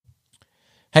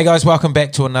Hey guys, welcome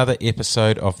back to another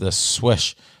episode of the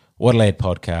Swish What a Lad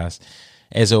podcast.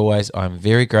 As always, I'm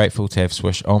very grateful to have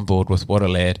Swish on board with What a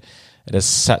Lad. It is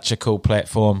such a cool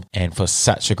platform and for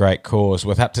such a great cause,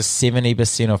 with up to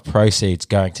 70% of proceeds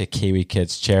going to Kiwi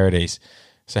Kids charities.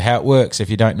 So how it works, if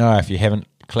you don't know, if you haven't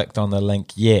clicked on the link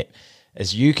yet,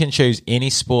 is you can choose any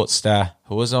sports star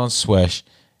who is on Swish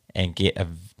and get a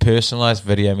personalised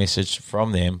video message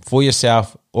from them for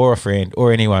yourself or a friend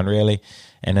or anyone really.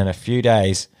 And in a few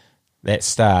days, that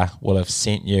star will have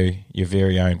sent you your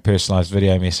very own personalised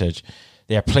video message.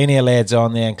 There are plenty of lads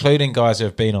on there, including guys who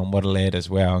have been on What a Lad as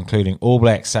well, including All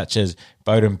Blacks such as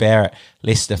Beauden Barrett,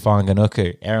 Lester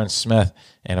Whanganuku, Aaron Smith,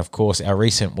 and of course our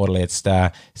recent What a Lad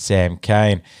star, Sam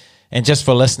Cane. And just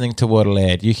for listening to What a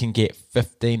Lad, you can get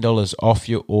 $15 off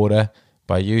your order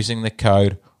by using the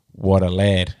code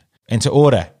WHATALAD. And to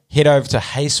order, head over to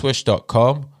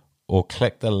heyswish.com or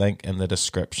click the link in the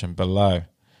description below.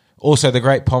 Also, the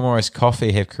great Pomeroy's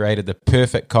Coffee have created the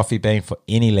perfect coffee bean for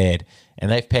any lad, and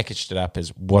they've packaged it up as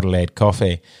What a Lad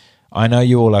coffee. I know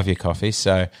you all love your coffee,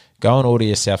 so go and order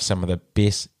yourself some of the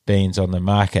best beans on the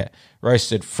market.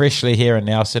 Roasted freshly here in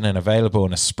Nelson and available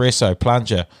in espresso,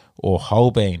 plunger, or whole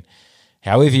bean.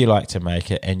 However you like to make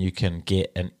it, and you can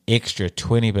get an extra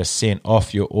 20%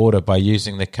 off your order by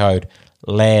using the code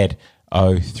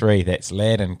LAD03. That's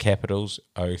LAD in capitals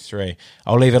 03.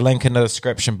 I'll leave a link in the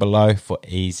description below for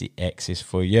easy access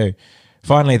for you.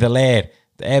 Finally, the lad,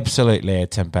 the absolute lad,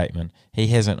 Tim Bateman, he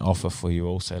has an offer for you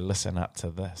also. Listen up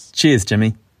to this. Cheers,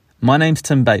 Jimmy. My name's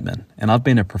Tim Bateman, and I've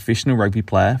been a professional rugby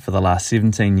player for the last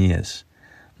 17 years.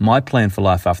 My plan for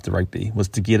life after rugby was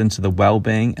to get into the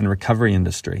wellbeing and recovery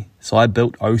industry, so I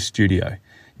built O Studio,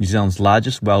 New Zealand's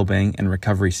largest wellbeing and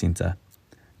recovery centre.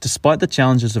 Despite the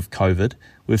challenges of COVID,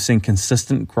 we've seen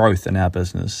consistent growth in our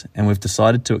business, and we've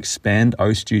decided to expand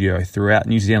O Studio throughout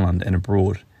New Zealand and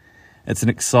abroad. It's an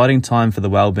exciting time for the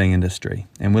wellbeing industry,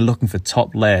 and we're looking for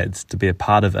top lads to be a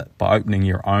part of it by opening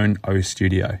your own O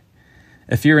Studio.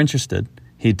 If you're interested,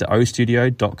 head to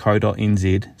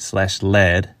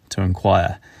ostudio.co.nz/lad to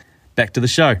inquire. Back to the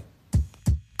show.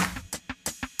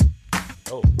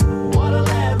 Oh. What a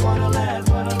lad, what a lad,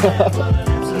 what a lad, what an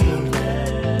absolute lad.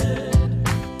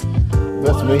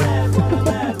 That's me. What a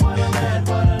lad, what a lad,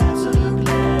 what an absolute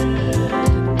lad.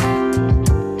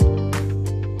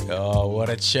 Oh, what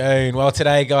a tune. Well,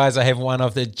 today, guys, I have one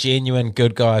of the genuine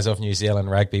good guys of New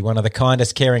Zealand rugby, one of the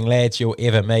kindest, caring lads you'll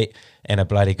ever meet, and a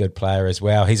bloody good player as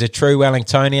well. He's a true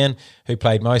Wellingtonian who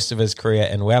played most of his career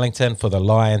in Wellington for the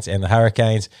Lions and the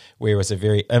Hurricanes, where he was a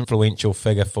very influential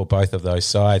figure for both of those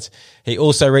sides. He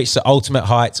also reached the ultimate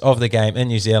heights of the game in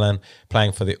New Zealand,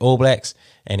 playing for the All Blacks,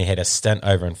 and he had a stint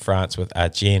over in France with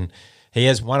Argennes. He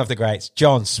is one of the greats,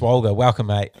 John Swalger. Welcome,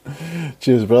 mate.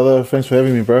 Cheers, brother. Thanks for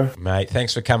having me, bro. Mate,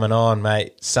 thanks for coming on,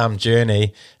 mate. Some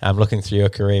journey. Looking through your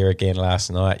career again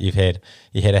last night. You had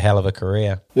a hell of a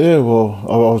career. Yeah, well,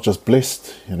 I was just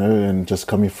blessed, and just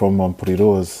coming from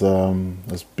Poriroa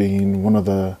has been one of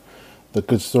the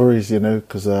good stories,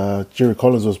 because Jerry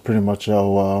Collins was pretty much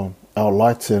our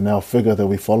light and our figure that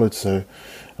we followed. So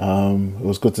it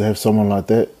was good to have someone like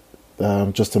that,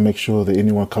 just to make sure that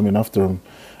anyone coming after him,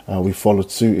 we followed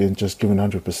suit and just given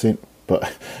 100%. But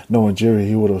knowing Jerry,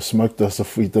 he would have smoked us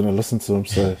if we didn't listen to him.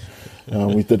 So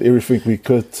we did everything we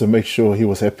could to make sure he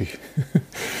was happy.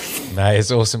 Mate, it's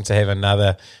awesome to have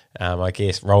another,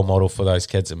 role model for those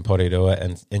kids in Poriroa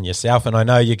and in yourself. And I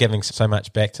know you're giving so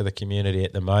much back to the community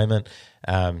at the moment.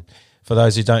 For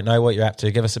those who don't know what you're up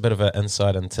to, give us a bit of an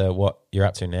insight into what you're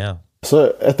up to now.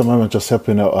 So at the moment, just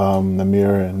helping out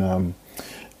Namira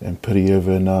and Piri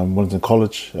over in Wellington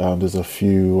College. There's a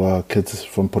few kids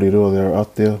from Poriroa that are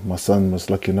out there. My son was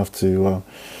lucky enough to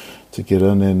get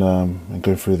in and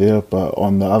go through there. But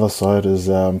on the other side is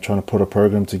trying to put a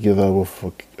program together with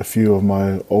a few of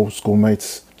my old school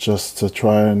mates, just to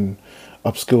try and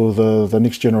upskill the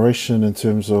next generation in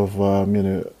terms of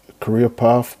career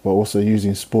path, but also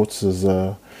using sports as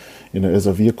a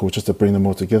vehicle just to bring them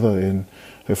all together, and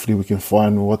hopefully we can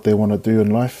find what they want to do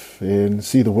in life and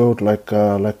see the world like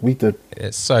we did.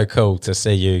 It's so cool to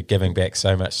see you giving back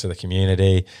so much to the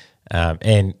community,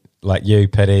 and like you,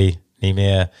 Piri,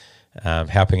 Nemir,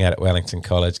 helping out at Wellington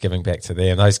College, giving back to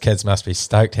them. Those kids must be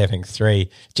stoked having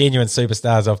three genuine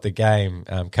superstars of the game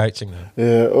coaching them.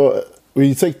 Yeah, well, when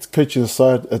you take coaching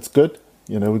aside, it's good.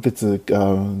 We get to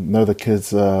know the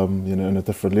kids, in a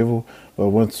different level. But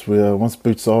once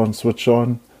boots on, switch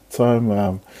on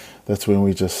time, that's when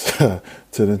we just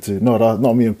turn into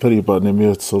not me and Piri, but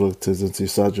Nemir sort of turns into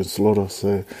Sergeant Slaughter.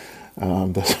 So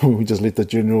that's when we just let the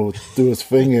general do his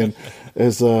thing, and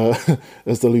as the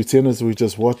lieutenants, we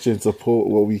just watch and support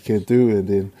what we can do, and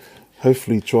then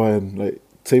hopefully try and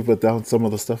taper down some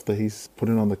of the stuff that he's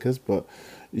putting on the kids. But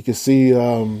you can see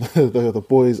the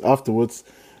boys afterwards,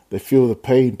 they feel the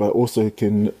pain, but also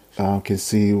can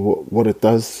see what it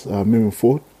does moving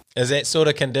forward. Is that sort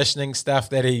of conditioning stuff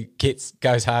that he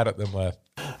goes hard at them with?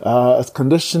 It's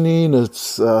conditioning,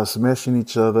 it's smashing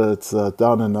each other, it's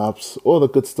down and ups, all the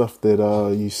good stuff that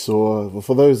you saw.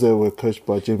 For those that were coached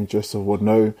by Jamie Joseph would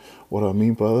know what I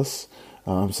mean by this.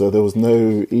 So there was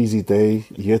no easy day.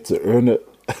 You had to earn it,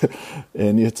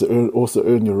 and you had to also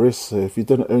earn your rest. So if you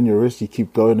didn't earn your rest, you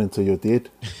keep going until you're dead.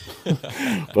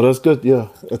 But it's good, yeah.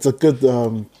 It's a good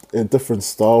and different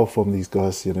style from these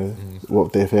guys,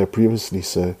 what they've had previously.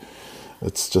 So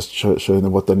it's just showing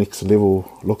them what the next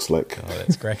level looks like. Oh,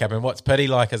 that's crack up. And what's Pity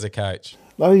like as a coach?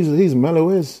 No, he's mellow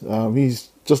as. He's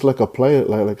just like a player.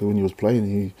 Like when he was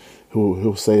playing,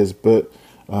 he'll say his bit,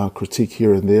 critique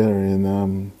here and there,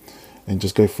 and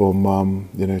just go from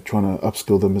trying to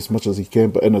upskill them as much as he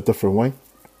can, but in a different way.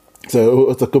 So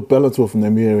it's a good balance with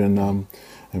Namir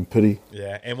and Pity.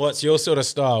 Yeah. And what's your sort of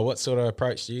style? What sort of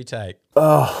approach do you take?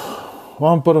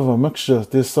 Well, I'm a bit of a mixture.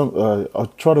 There's some. I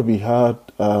try to be hard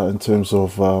in terms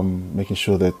of making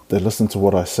sure that they listen to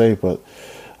what I say, but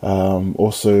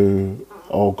also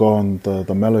I'll go on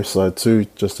the mellow side too,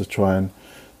 just to try and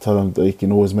tell them that you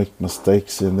can always make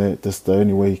mistakes, and that's the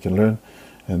only way you can learn.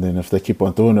 And then if they keep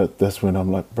on doing it, that's when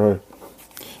I'm like, bro,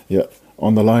 yeah,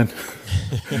 on the line,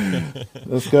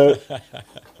 let's go.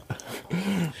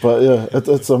 But yeah,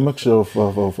 it's a mixture of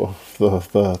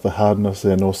the hardness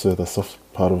and also the soft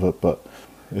part of it. But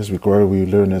as we grow, we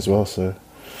learn as well. So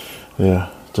yeah,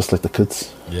 just like the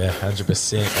kids. Yeah,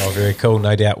 100%. Oh, very cool.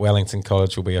 No doubt Wellington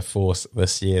College will be a force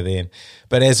this year then.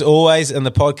 But as always in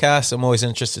the podcast, I'm always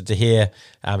interested to hear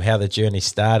how the journey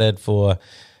started for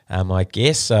my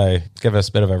guest. So give us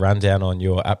a bit of a rundown on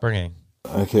your upbringing.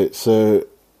 Okay, so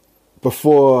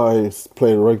before I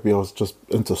played rugby, I was just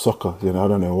into soccer. I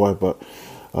don't know why, but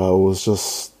it was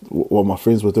just what my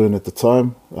friends were doing at the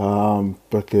time.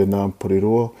 Back in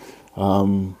Porirua,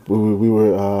 we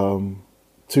were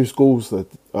two schools. That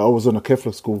I was in a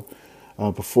Catholic school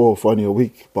before for only a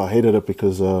week, but I hated it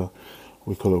because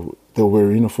they were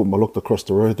wearing uniform. I looked across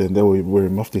the road and they were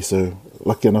wearing mufti. So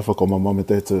lucky enough, I got my mum and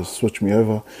dad to switch me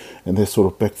over, and they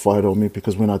sort of backfired on me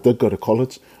because when I did go to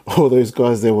college, all those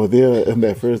guys that were there in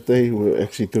that first day were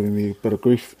actually giving me a bit of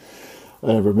grief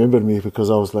and remembered me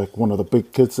because I was like one of the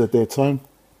big kids at that time.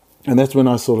 And that's when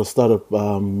I sort of started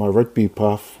my rugby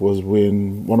path, was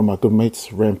when one of my good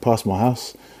mates ran past my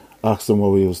house, asked him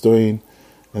what he was doing,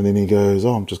 and then he goes,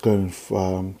 I'm just going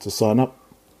to sign up.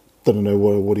 Didn't know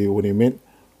what he meant.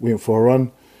 Went for a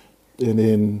run, and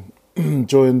then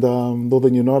joined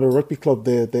Northern United Rugby Club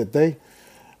there that day.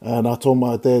 And I told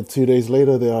my dad 2 days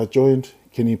later that I joined.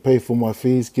 Can you pay for my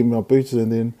fees, give me my boots?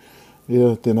 And then,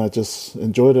 then I just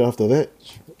enjoyed it after that.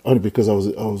 Only because I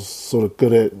was sort of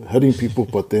good at hitting people,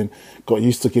 but then got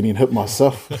used to getting hit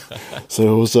myself.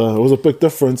 So it was a big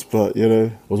difference. But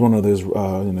it was one of those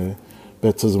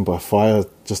baptism by fire,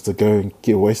 just to go and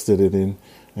get wasted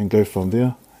and go from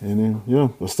there. And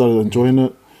then I started enjoying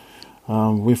it.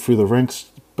 Went through the ranks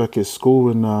back at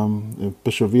school in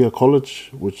Bishop Villa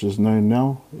College, which is known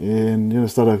now, and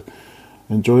started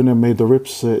enjoying it. Made the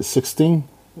reps at 16,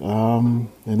 and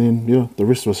then the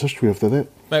rest was history after that.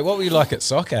 Mate, what were you like at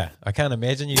soccer? I can't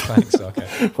imagine you playing soccer.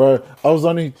 Bro, I was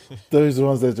only those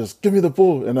ones that just give me the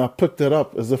ball, and I picked it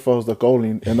up as if I was the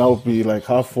goalie, and I would be like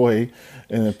halfway,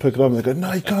 and then pick it up, and they go,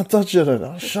 no, you can't touch it, and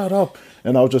I'll shut up,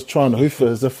 and I was just trying to hoof it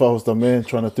as if I was the man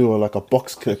trying to do like a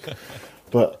box kick.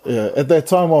 But yeah, at that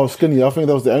time I was skinny. I think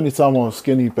that was the only time I was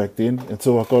skinny back then.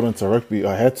 Until I got into rugby,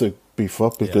 I had to beef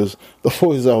up because the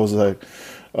boys I was like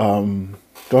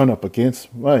going up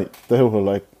against, mate, they were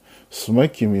like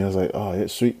smoking me. I was like, oh yeah,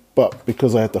 sweet. But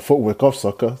because I had the footwork of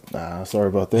soccer, sorry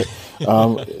about that.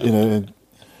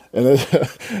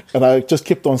 And I just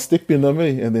kept on stepping to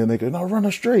me, and then they go, no, run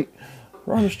it straight.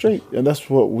 And that's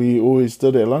what we always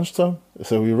did at lunchtime.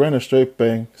 So we ran it straight,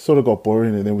 bang, sort of got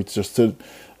boring, and then we just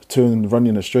turned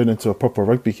running it straight into a proper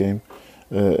rugby game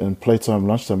in playtime,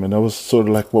 lunchtime. And that was sort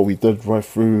of like what we did right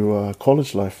through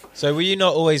college life. So were you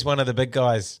not always one of the big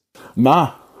guys?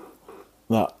 Nah,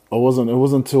 I wasn't. It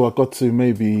wasn't until I got to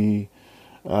maybe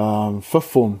fifth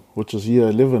form, which is year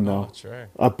 11 now. Oh, true.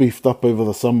 I beefed up over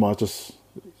the summer.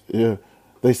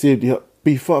 They said,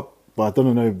 beef up. But I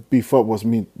didn't know beef up was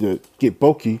meant to get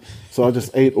bulky. So I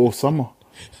just ate all summer.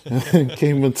 And then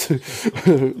came into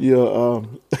year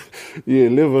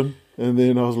 11. And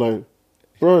then I was like,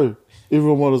 bro,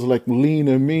 everyone was like lean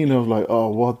and mean. I was like, oh,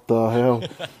 what the hell?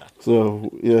 So,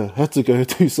 had to go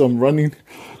do some running.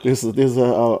 There's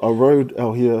a road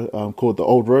out here called the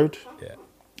Old Road. Yeah.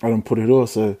 I didn't put it all.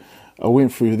 So I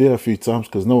went through there a few times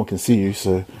because no one can see you.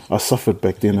 So I suffered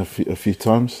back then a few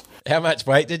times. How much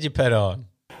weight did you put on?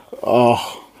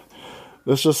 Oh,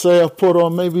 let's just say I put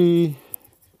on maybe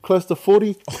close to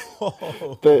 40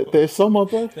 that summer,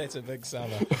 bro. That's a big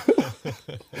summer.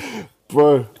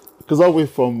 Bro, because I went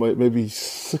from like maybe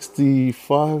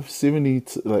 65, 70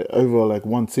 to like over like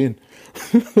 110.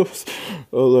 I was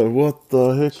like, what the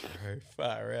heck?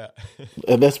 Far out.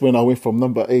 And that's when I went from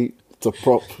number 8 to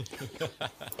prop.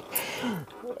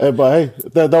 But hey,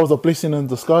 that was a blessing in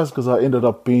disguise because I ended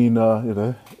up being,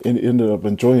 ended up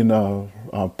enjoying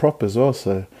prop as well.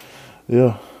 So,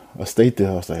 yeah, I stayed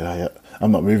there. I was like, yeah,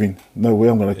 I'm not moving. No way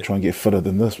I'm going to try and get fitter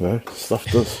than this, bro. Stuff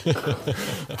this.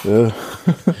 Yeah.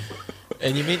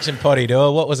 And you mentioned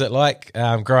Porirua. What was it like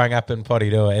growing up in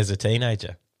Porirua as a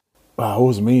teenager? It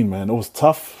was mean, man. It was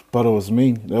tough, but it was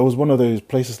mean. It was one of those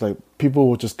places like people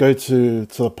would just go to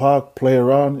the park, play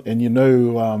around, and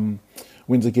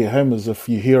when to get home is if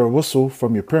you hear a whistle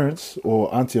from your parents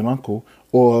or auntie and uncle,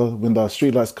 or when the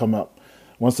street lights come up.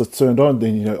 Once it's turned on,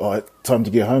 then you know, oh, time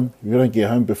to get home. If you don't get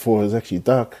home before it's actually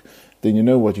dark, then you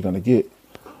know what you're going to get.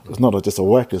 It's not just a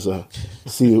whack, it's a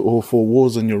see all 4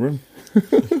 walls in your room.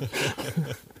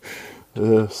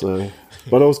 Yeah, so,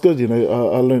 but it was good, you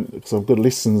know. I learned some good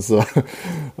lessons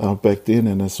back then,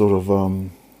 and it sort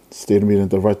of steered me in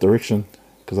the right direction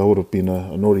because I would have been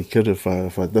a naughty kid if I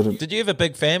didn't. Did you have a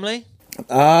big family?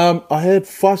 I had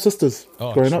 5 sisters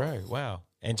growing up. Wow.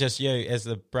 And just you as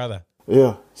the brother?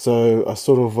 Yeah, so I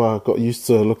sort of got used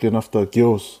to looking after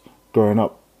girls growing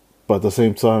up, but at the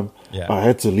same time, I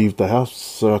had to leave the house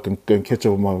so I can go and catch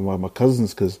up with my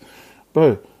cousins because,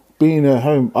 bro, being at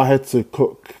home, I had to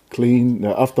cook, clean.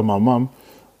 After my mum,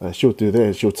 she'll do that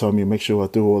and she'll tell me, make sure I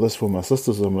do all this for my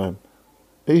sisters. I'm like,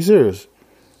 are you serious?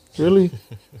 Really?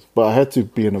 But I had to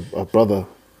be a brother,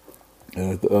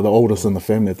 the oldest in the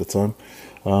family at the time,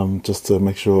 just to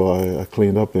make sure I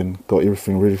cleaned up and got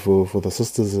everything ready for the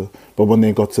sisters. But when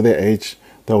they got to that age,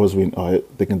 that was when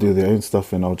they can do their own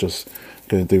stuff and I'll just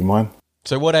go and do mine.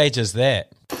 So what age is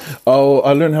that? Oh,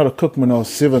 I learned how to cook when I was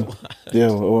 7. Yeah,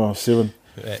 when I was 7.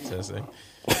 That's awesome.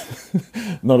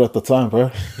 Not at the time,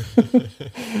 bro.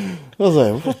 I was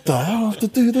like, what the hell? I have to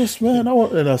do this, man.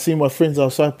 And I see my friends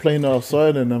outside playing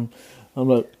outside, and I'm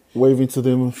like waving to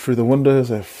them through the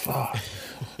windows. Like, fuck,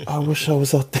 I wish I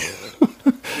was out there.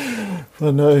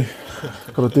 But no,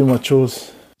 got to do my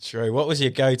chores. True. What was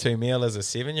your go-to meal as a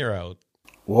 7-year-old?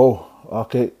 Whoa,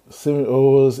 okay. It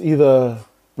was either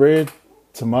bread,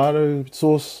 tomato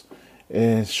sauce,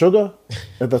 and sugar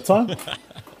at the time.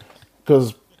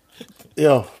 Because,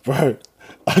 yeah, bro,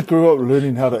 I grew up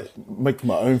learning how to make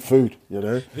my own food, you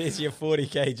know. There's your 40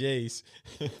 kgs.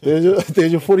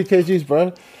 there's your 40 kgs,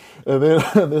 bro. And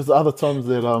then there's other times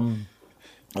that,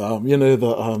 you know,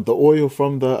 the oil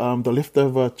from the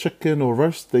leftover chicken or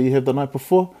roast that you had the night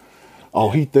before,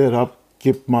 I'll heat that up,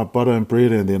 get my butter and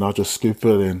bread, and then I'll just scoop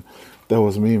it, and that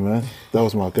was me, man. That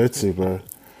was my go-to, bro.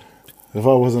 If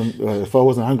I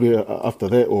wasn't hungry after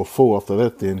that or full after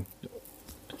that, then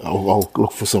I'll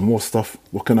look for some more stuff.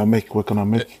 What can I make?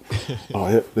 Oh,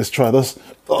 yeah, let's try this.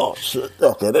 Oh, shit.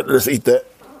 Okay, let's eat that.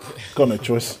 Got no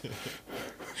choice.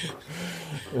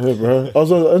 Yeah, bro. I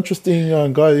was an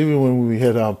interesting guy, even when we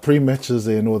had pre-matches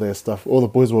and all that stuff. All the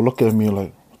boys were looking at me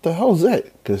like, what the hell is that?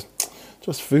 Because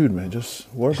just food, man.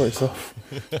 Just worry about yourself.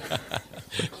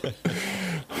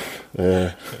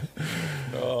 Yeah.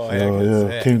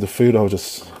 Yeah. Came to food, I was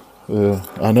just,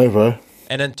 I know, bro.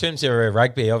 And in terms of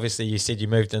rugby, obviously you said you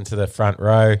moved into the front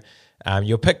row.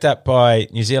 You were picked up by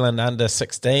New Zealand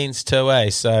under-16s too, eh?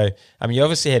 So, you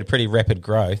obviously had pretty rapid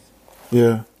growth.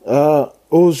 Yeah. I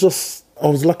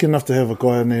was lucky enough to have a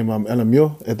guy named Alan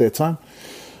Muir at that time.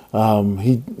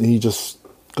 He just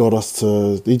got us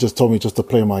to, he just told me just to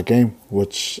play my game,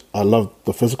 which I loved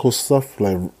the physical stuff,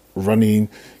 like running,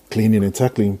 cleaning and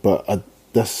tackling, but I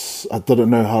didn't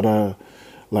know how to,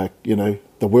 like, you know,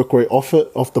 the work rate off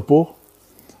the ball.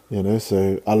 You know,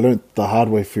 so I learned the hard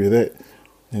way through that,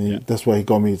 and that's why he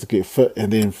got me to get fit.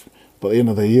 And then by the end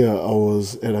of the year, I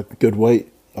was at a good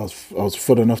weight. I was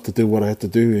fit enough to do what I had to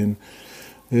do, and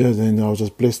then I was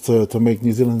just blessed to make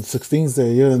New Zealand 16s that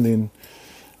year, and then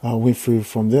I went through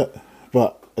from that.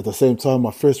 But at the same time,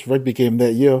 my first rugby game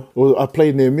that year, I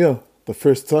played near Muir the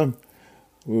first time.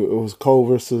 It was Cole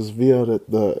versus Via, and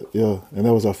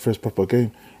that was our first proper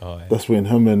game. Oh, yeah. That's when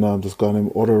him and this guy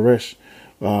named Otto Rash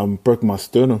broke my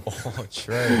sternum. Oh,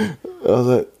 true. I was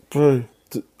like, bro,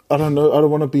 I don't know. I don't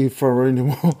want to be front row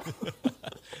anymore.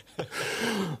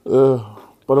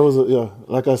 But it was,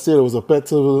 like I said, it was a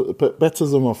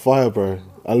baptism of fire, bro.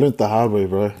 I learned the hard way,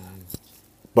 bro.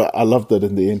 but I loved it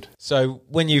in the end. So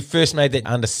when you first made that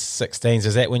under 16s,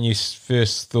 is that when you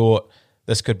first thought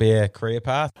this could be a career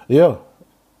path? Yeah.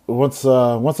 Once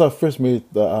I first made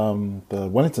the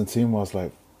Wellington team, I was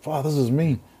like, wow, this is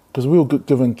me. Because we were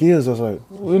given gears. I was like,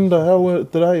 when the hell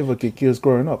did I ever get gears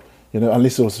growing up?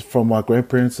 Unless it was from my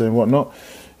grandparents and whatnot.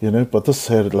 But this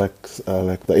had like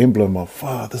the emblem of,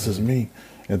 wow, this is me.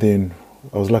 And then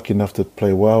I was lucky enough to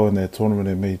play well in that tournament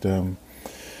and made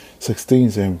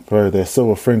 16s. And bro, that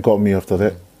silver friend got me after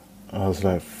that. I was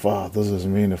like, wow, this is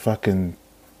me. And if I can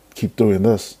keep doing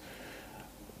this,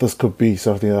 this could be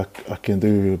something I can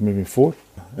do moving forward.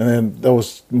 And then that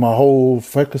was my whole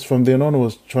focus from then on,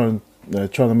 was trying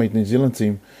to make the New Zealand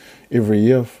team every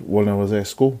year when I was at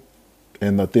school.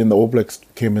 And then the All Blacks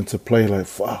came into play, like,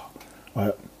 wow,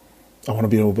 I want to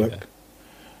be an All Black.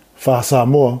 Far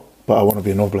Samoa, but I want to be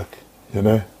an All Black,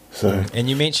 So. And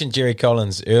you mentioned Jerry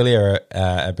Collins earlier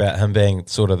about him being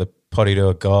sort of the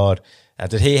Porirua god.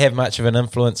 Did he have much of an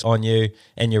influence on you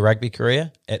and your rugby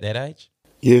career at that age?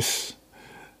 Yes.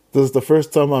 This is the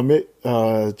first time I met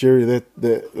Jerry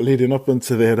that leading up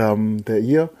into that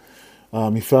year.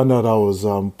 He found out I was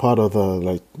part of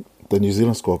the New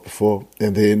Zealand squad before,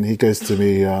 and then he goes to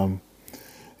me. I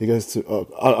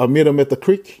met him at the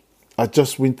creek. I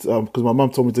just went because my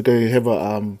mum told me to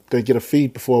go get a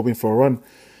feed before I went for a run.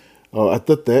 I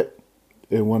did that,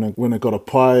 and when I got a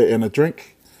pie and a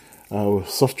drink,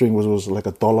 soft drink was like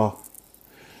 $1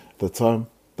 at the time.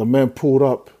 The man pulled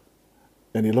up,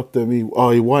 and he looked at me.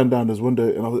 He wind down his window,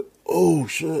 and I was like, "Oh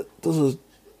shit, this is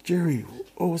Jerry.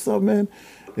 Oh, what's up, man?"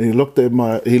 And he looked at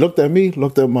me,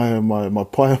 looked at my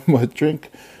pie and my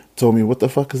drink, told me, "What the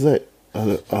fuck is that?" I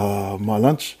was like, "My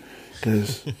lunch."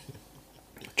 Because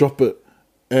drop it.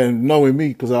 And knowing me,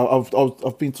 because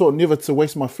I've been taught never to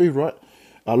waste my food, right?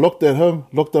 I looked at him,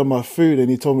 looked at my food, and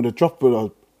he told me to drop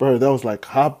it. Bro, that was like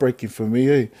heartbreaking for me,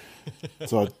 eh?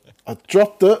 So I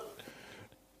dropped it,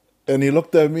 and he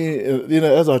looked at me, and,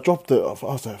 as I dropped it, I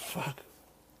was like, fuck.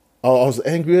 I was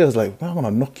angry. I was like, man, I want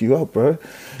to knock you out, bro.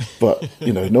 But,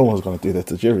 no one's going to do that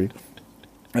to Jerry.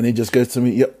 And he just goes to me,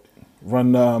 yep,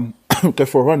 run, go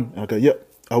for a run. And I go, yep,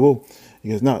 I will. He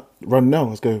goes, nah, run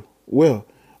now. I go, where?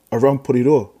 Around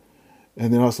Porirua.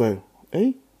 And then I was like,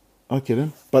 hey, okay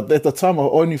then. But at the time, I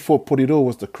only thought Porirua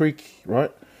was the creek,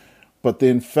 right? But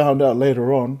then found out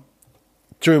later on,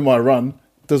 during my run,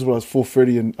 this was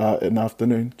 4:30 in the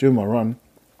afternoon, during my run,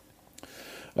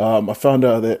 I found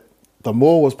out that the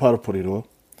Moor was part of Porirua,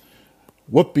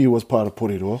 Whitby was part of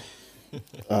Porirua,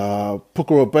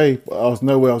 Pukerua Bay, I was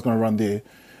nowhere I was going to run there,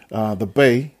 the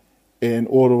Bay, and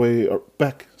all the way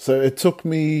back. So it took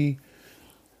me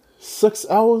 6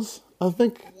 hours, I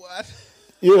think. What?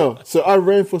 Yeah, so I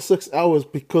ran for 6 hours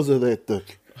because of that,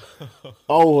 dick.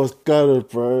 I was gutted,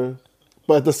 bro.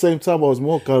 But at the same time, I was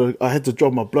more gutted. I had to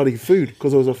drop my bloody food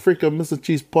because it was a freaking Mr.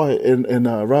 Cheese pie and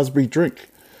a raspberry drink.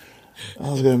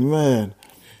 I was going, man.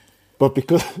 But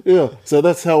because, so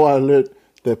that's how I learned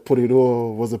that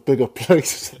Porirua was a bigger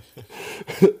place.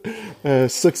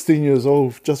 16 years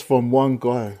old, just from one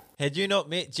guy. Had you not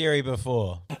met Jerry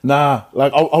before? Nah,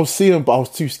 like I'll see him, but I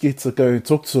was too scared to go and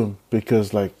talk to him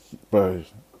because, like, bro,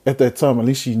 at that time, at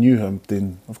least you knew him,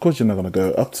 then of course you're not going to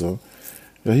go up to him.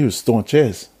 He was staunch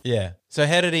as. Yeah. So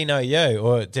how did he know you?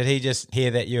 Or did he just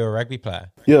hear that you were a rugby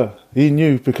player? Yeah, he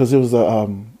knew because it was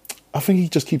I think he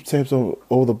just keeps tabs on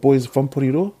all the boys from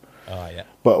Porirua. Oh, yeah.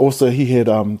 But also he had,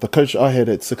 the coach I had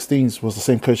at 16s was the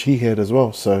same coach he had as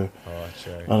well. So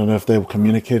true. I don't know if they were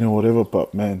communicating or whatever,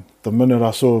 but man, the minute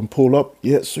I saw him pull up,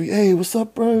 so hey, what's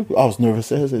up, bro? I was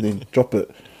nervous as, and then drop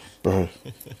it, bro.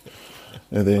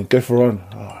 And then go for a run.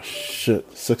 Oh,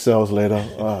 shit. 6 hours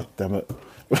later, damn it.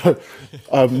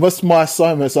 I missed my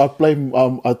assignment, so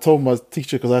I told my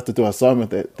teacher, because I had to do an assignment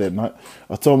that night.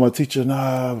 I told my teacher,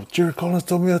 Jerry Collins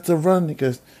told me how to run. He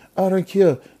goes, I don't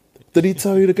care. Did he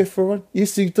tell you to go for a run?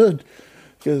 Yes, he did.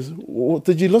 He goes, well,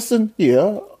 did you listen?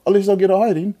 Yeah, at least I'll get a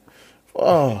hiding.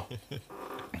 Oh.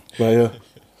 But yeah,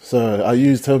 so I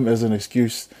used him as an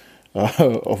excuse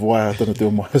of why I didn't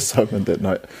do my assignment that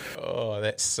night. Oh,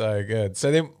 that's so good. So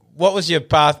then what was your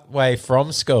pathway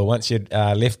from school once you'd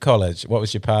left college? What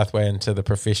was your pathway into the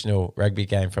professional rugby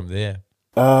game from there?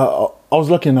 I was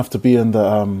lucky enough to be in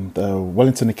the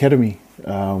Wellington Academy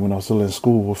when I was still in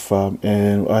school with,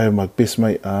 and I had my best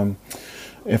mate,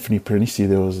 Anthony Perenisi,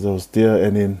 that was there,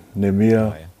 and then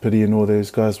Nemir, Pity and all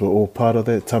those guys were all part of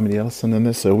that, Tamini Ellison and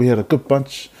this. So we had a good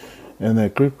bunch in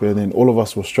that group, and then all of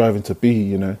us were striving to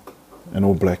be, an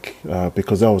All Black,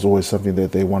 because that was always something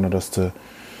that they wanted us to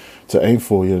aim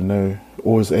for,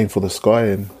 always aim for the sky,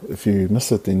 and if you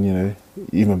miss it, then,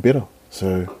 even better.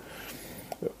 So,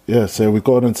 yeah, so we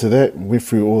got into that, went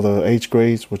through all the age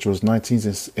grades, which was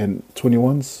 19s and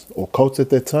 21s, or Colts at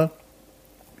that time.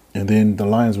 And then the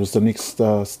Lions was the next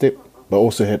step, but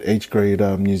also had age grade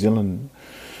New Zealand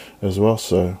as well.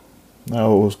 So,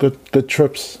 no, it was good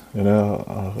trips, you know,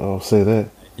 I'll say that.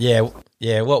 Yeah,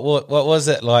 yeah. What was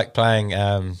it like playing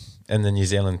in the New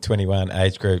Zealand 21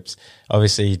 age groups?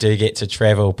 Obviously, you do get to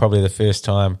travel. Probably the first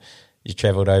time you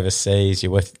travelled overseas,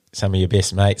 you're with some of your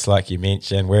best mates, like you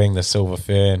mentioned, wearing the silver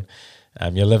fern.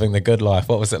 You're living the good life.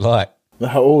 What was it like?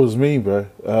 No, it was me, bro.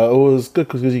 It was good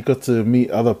because you got to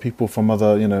meet other people from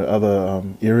other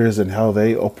areas and how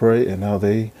they operate and how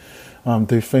they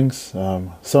do things.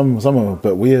 Some of them are a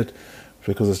bit weird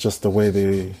because it's just the way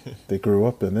they grew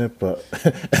up in there, but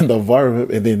and the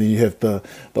environment. And then you have the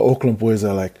Auckland boys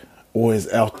are like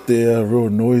always out there,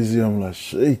 real noisy. I'm like,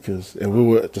 shakers, and we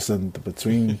were just in the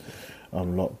between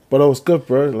lot. But it was good,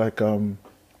 bro. Like it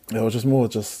was just more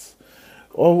just.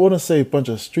 I want to say a bunch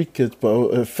of street kids, but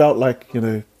it felt like, you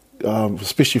know,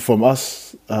 especially from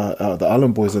us, the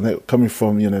Island boys, and that coming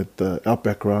from, you know, our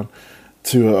background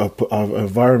to a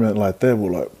environment like that,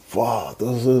 we're like, wow,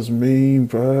 this is mean,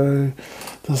 bro.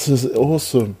 This is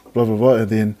awesome, blah, blah, blah. And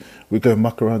then we go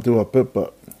muck around, do our bit,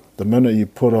 but the minute you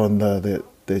put on that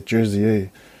jersey,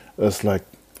 it's like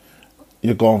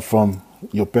you're going from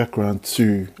your background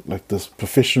to like this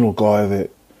professional guy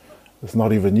that is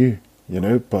not even you. You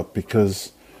know, but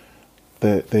because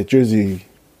their jersey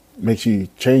makes you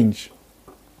change,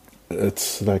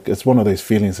 it's like it's one of those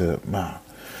feelings that, man,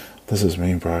 this is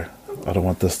me, bro. I don't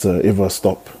want this to ever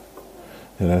stop.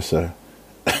 You know, so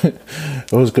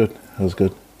it was good. It was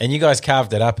good. And you guys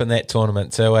carved it up in that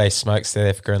tournament too, eh? Smoked South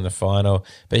Africa in the final.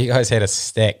 But you guys had a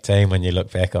stacked team when you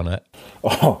look back on it.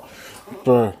 Oh,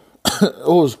 bro, it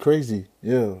was crazy.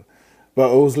 Yeah,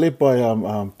 but it was led by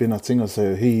Ben Atinga,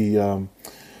 so he.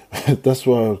 That's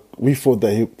why we thought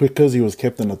that because he was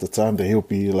captain at the time, that he'll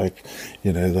be like,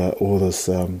 you know,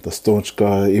 the staunch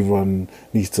guy. Everyone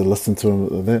needs to listen to him.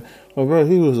 And that. Oh, bro,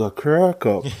 he was a crack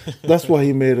up. That's why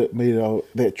he made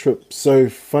that trip so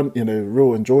fun, you know,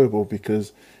 real enjoyable,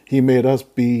 because he made us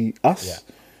be us,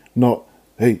 not,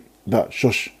 hey,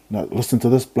 shush, listen to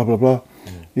this, blah blah blah.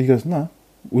 He goes, nah,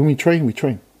 when we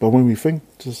train, but when we think,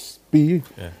 just be you.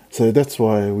 Yeah. So that's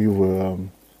why we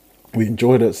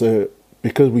enjoyed it. So.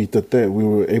 Because we did that, we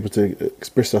were able to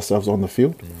express ourselves on the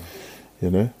field, you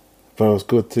know. But it was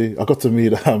good too. I got to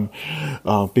meet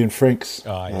Ben Franks.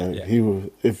 Oh, yeah. He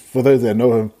was, for those that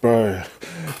know him, bro,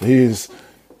 he's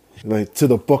like to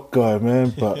the book guy,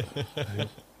 man. But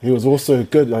he was also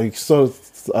good. Like, so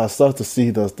I started to see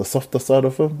the softer side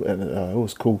of him, and it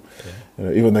was cool. Yeah. You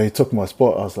know, even though he took my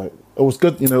spot, I was like, it was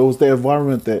good. You know, it was the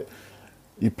environment that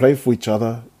you play for each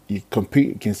other, you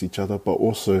compete against each other, but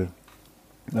also.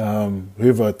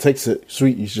 Whoever takes it,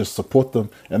 sweet, you just support them,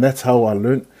 and that's how I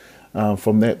learned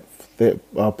from that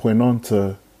point on.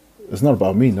 To it's not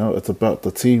about me, no, it's about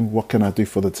the team. What can I do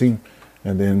for the team?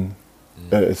 And then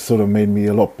it sort of made me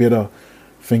a lot better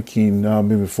thinking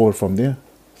moving forward from there.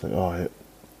 It's like, oh, yeah,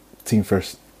 team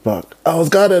first, but I was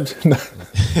gutted.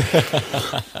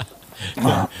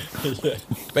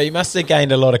 But you must have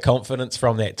gained a lot of confidence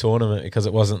from that tournament, because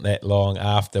it wasn't that long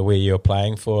after where you were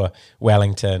playing for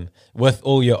Wellington with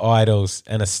all your idols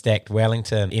in a stacked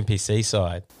Wellington NPC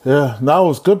side. Yeah, no, it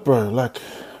was good, bro. Like,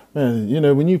 man, you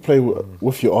know, when you play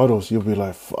with your idols, you'll be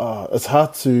like, it's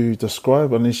hard to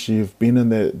describe unless you've been in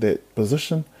that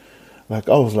position. Like,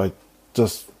 I was like,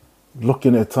 just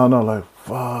looking at Tana like,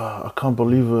 I can't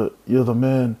believe it, you're the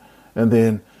man. And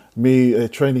then me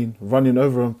at training running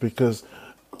over him, because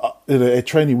at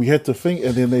training we had to think,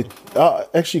 and then they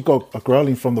actually got a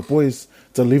growling from the boys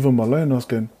to leave him alone. I was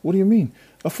going, what do you mean?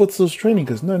 I thought this was training.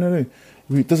 Because no,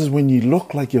 this is when you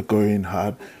look like you're going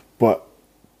hard, but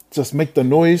just make the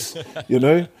noise, you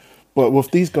know. But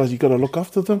with these guys, you got to look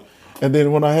after them. And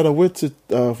then when I had a word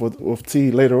with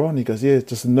T later on, he goes, yeah,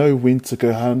 just know when to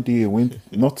go handy and when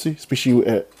not to,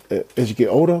 especially as you get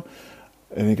older.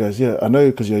 And he goes, yeah, I know,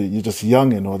 because you're just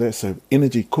young and all that, so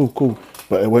energy, cool,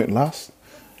 but it won't last.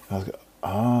 I was like,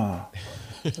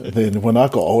 Then when I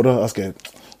got older, I was going,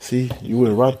 see, you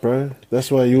were right, bro.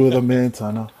 That's why you were the man,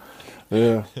 Tana.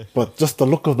 Yeah. But just the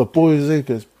look of the boys, he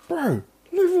goes, bro,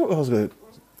 I was going,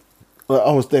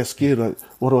 I was that scared, like,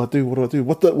 what do I do?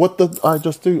 What did I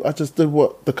just do? I just did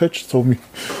what the coach told me.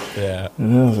 Yeah.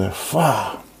 And I was like,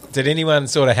 fuck. Did anyone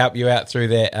sort of help you out through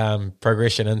that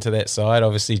progression into that side?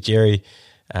 Obviously, Jerry,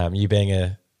 you being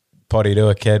a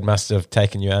Porirua kid, must have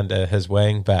taken you under his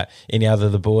wing, but any other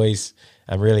of the boys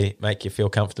really make you feel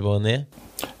comfortable in there?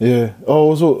 Yeah. I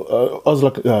was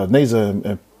like Neza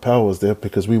and power was there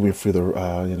because we went through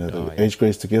the age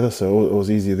grades together, so it was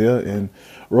easy there. And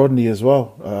Rodney as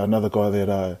well, another guy that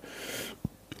I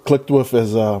clicked with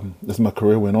as my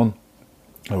career went on.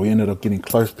 We ended up getting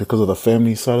close because of the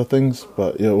family side of things,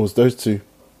 but yeah, it was those two.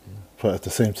 But at the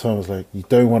same time, it's like you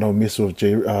don't want to mess with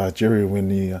Jerry when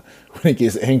he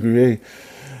gets angry.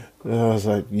 I was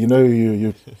like,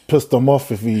 you pissed him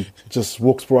off if he just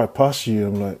walks right past you.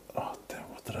 I'm like, oh damn,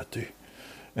 what did I do?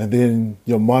 And then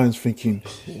your mind's thinking,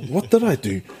 what did I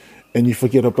do? And you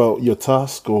forget about your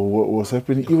task or what was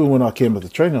happening. Even when I came at the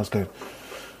training, I was going,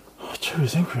 oh,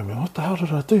 Jerry's angry, man. What the hell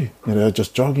did I do?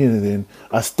 Just jogging, and then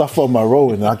I stuff on my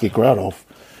roll, and I get growled off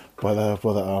by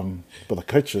the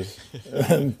coaches.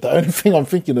 And the only thing I'm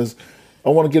thinking is, I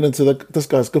want to get into this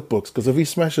guy's good books, because if he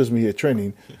smashes me at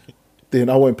training, then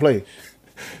I won't play.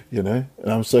 And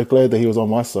I'm so glad that he was on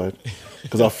my side,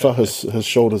 because I felt his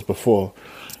shoulders before,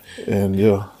 and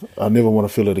I never want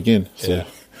to feel it again. So,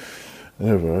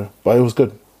 yeah, bro. But it was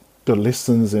good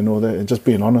lessons and all that, and just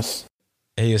being honest.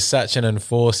 He is such an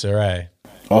enforcer, eh?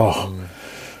 Oh,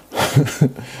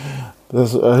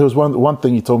 there's it was one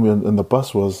thing he told me in the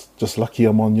bus was, just lucky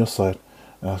I'm on your side.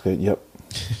 And I was like, yep,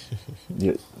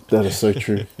 yeah, that is so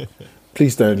true.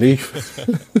 Please don't leave.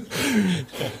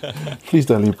 Please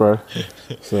don't leave, bro.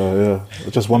 So yeah,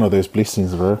 just one of those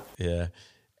blessings, bro. Yeah.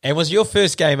 And was your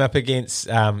first game up against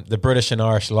the British and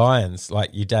Irish Lions, like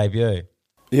your debut?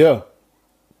 Yeah.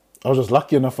 I was just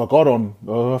lucky enough I got on.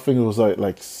 I think it was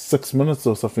like 6 minutes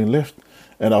or something left.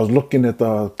 And I was looking at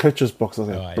the coach's box. I was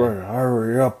like, bro,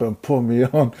 hurry up and put me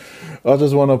on. I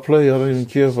just want to play. I don't even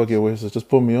care if I get wasted. Just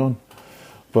put me on.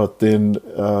 But then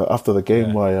after the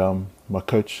game, my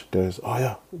coach goes, oh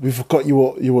yeah, we forgot you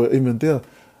were even there. And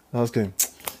I was going,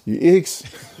 you eggs.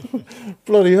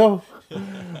 Bloody hell.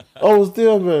 I was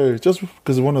there, bro. Just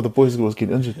because one of the boys was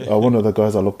getting injured. One of the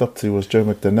guys I looked up to was Joe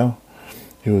McDonnell.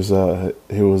 He was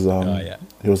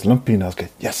limping. I was going,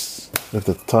 yes. At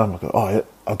the time, I go, oh yeah,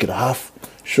 I'll get a half.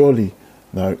 Surely.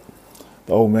 No.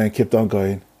 The old man kept on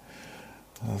going.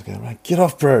 I was going, man, get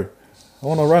off, bro. I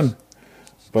want to run.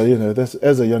 But that's,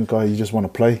 as a young guy, you just want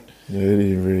to play.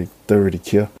 You don't really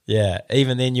care. Yeah.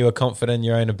 Even then, you were confident in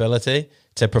your own ability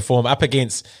to perform up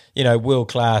against, world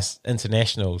class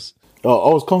internationals. I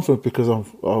was confident because I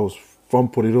was from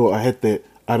Porirua. I had that.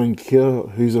 I don't care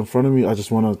who's in front of me. I just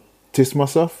want to test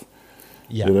myself.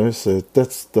 Yeah. So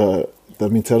that's the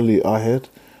mentality I had.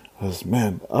 I was,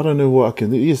 man, I don't know what I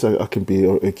can do. Yes, I can be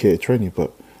okay at training,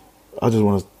 but I just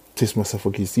want to test myself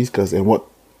against these guys and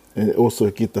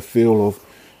also get the feel of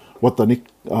what the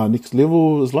next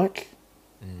level is like.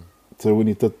 Mm. So when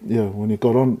he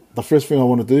got on, the first thing I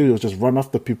want to do was just run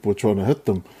after people trying to hit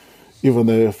them, even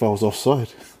though if I was offside.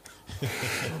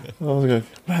 I was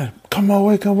like, man, come my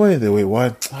way. They went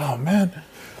wide. Oh man,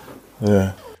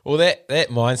 yeah. Well, that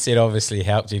mindset obviously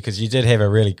helped you because you did have a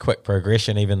really quick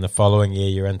progression. Even the following year,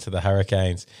 you're into the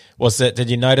Hurricanes.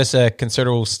 Did you notice a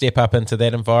considerable step up into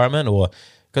that environment, or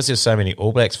because there's so many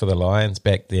All Blacks for the Lions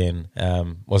back then,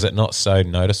 was it not so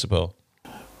noticeable?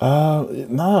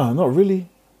 No, not really.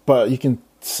 But you can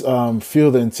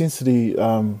feel the intensity,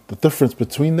 the difference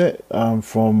between that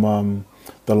from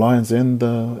the Lions and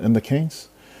the Canes.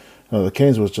 The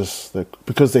Canes was just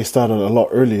because they started a lot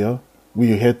earlier.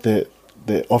 We had that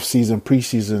off-season,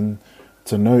 pre-season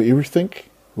to know everything,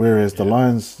 whereas the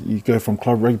Lions, you go from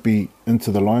club rugby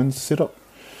into the Lions setup.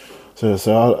 So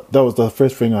that was the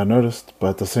first thing I noticed, but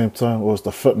at the same time, it was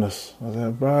the fitness. I was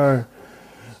like, bro,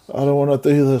 I don't want to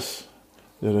do this.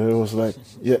 It was like,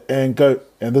 yeah, and go.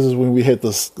 And this is when we had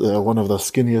this one of the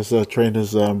skinniest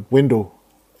trainers, Wendell,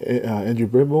 Andrew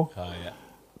Brimble. Oh, yeah.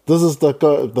 This is the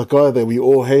guy that we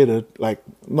all hated, like,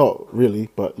 not really,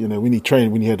 but, when he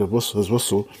trained, when he had his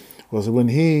whistle, was when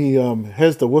he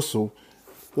has the whistle,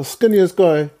 the skinniest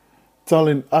guy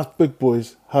telling us big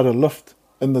boys how to lift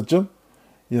in the gym,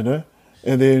 and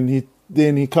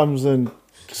then he comes and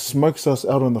smokes us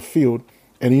out on the field,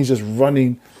 and he's just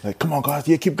running like, come on guys,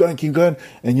 yeah, keep going,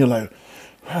 and you're like,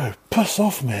 bro, piss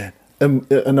off, man,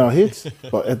 in our heads.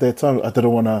 But at that time, I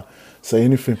didn't want to say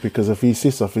anything because if he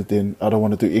says something, then I don't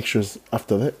want to do extras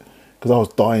after that because I was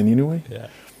dying anyway. Yeah.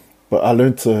 But I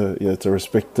learned to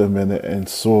respect him and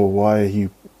saw why he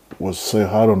was so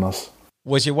hard on us.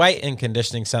 Was your weight and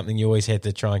conditioning something you always had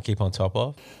to try and keep on top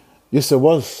of? Yes, it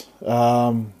was.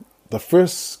 The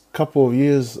first couple of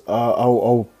years,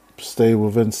 I'll stay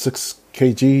within 6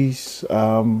 kgs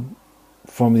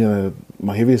from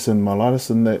my heaviest and my lightest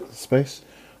in that space.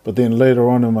 But then later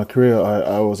on in my career,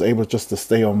 I was able just to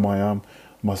stay on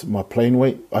my playing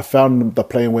weight. I found the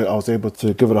playing weight I was able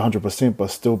to give it 100%,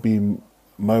 but still be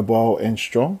mobile and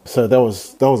strong. So that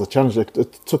was a challenge.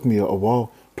 It took me a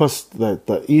while, Plus,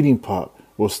 the eating part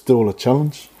was still a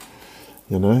challenge.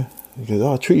 You know, he goes,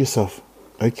 "Oh, treat yourself."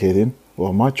 Okay, then.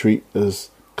 Well, my treat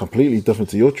is completely different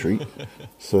to your treat.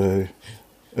 So,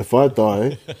 if I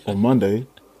die on Monday,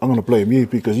 I'm gonna blame you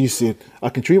because you said I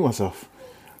can treat myself.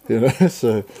 You know,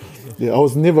 so yeah, I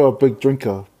was never a big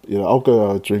drinker. You know, I'll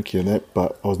go out drinking and that,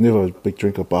 but I was never a big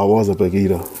drinker, but I was a big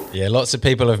eater. Yeah, lots of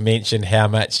people have mentioned how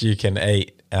much you can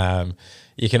eat.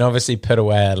 You can obviously put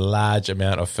away a large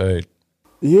amount of food.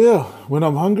 Yeah, when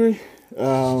I'm hungry.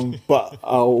 But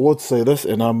I would say this,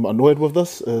 and I'm annoyed with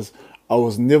this, is I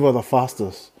was never the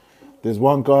fastest. There's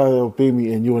one guy that'll beat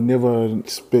me, and you will never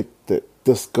expect that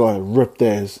this guy, ripped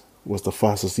ass, was the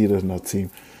fastest eater in our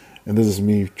team. And this is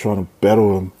me trying to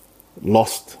battle him,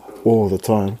 lost all the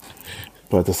time.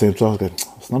 But at the same time, I was going,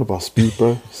 it's not about speed,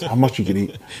 bro. It's how much you can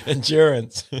eat.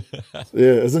 Endurance.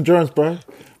 Yeah, it's endurance, bro.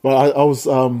 But I was,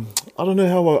 I don't know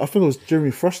how, I think it was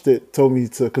Jeremy Frush that told me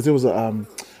to, because there was a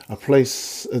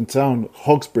place in town,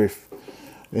 Hog's Breath,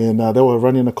 and they were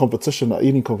running a competition, an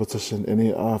eating competition, and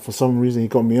he, for some reason he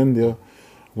got me in there,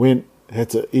 had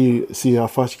to eat, see how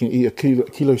fast you can eat a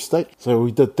kilo steak. So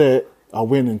we did that. I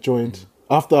went and joined.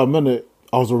 After a minute,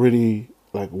 I was already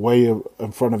like way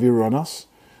in front of everyone else.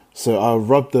 So I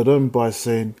rubbed it in by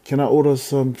saying, "Can I order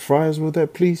some fries with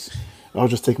that, please?" I'll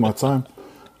just take my time.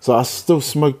 So I still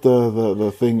smoked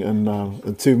the thing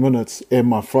in 2 minutes and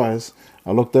my fries.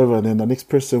 I looked over and then the next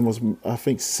person was, I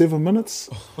think, 7 minutes.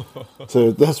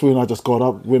 So that's when I just got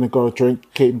up, went and got a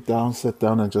drink, came down, sat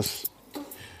down and just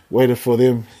waited for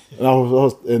them. And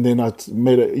and then I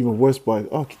made it even worse by,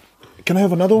 "Oh, can I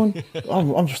have another one?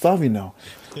 I'm starving now."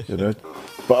 You know,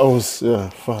 but I was, yeah,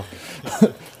 fuck.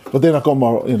 But then I got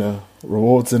my,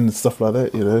 rewards and stuff like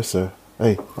that, so,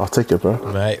 hey, I'll take it, bro.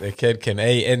 Mate, the kid can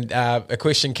eat. And a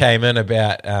question came in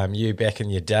about you back in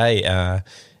your day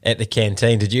at the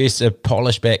canteen. Did you used to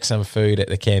polish back some food at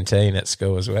the canteen at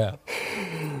school as well?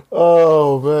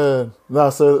 Oh, man. No,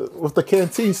 so with the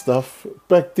canteen stuff,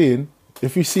 back then,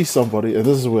 if you see somebody, and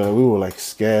this is where we were like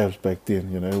scabs back then,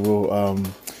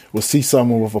 we'll see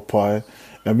someone with a pie.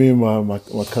 And me and my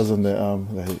cousin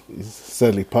that he's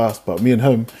sadly passed, but me and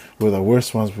him were the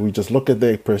worst ones. We just look at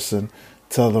that person,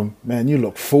 tell them, "Man, you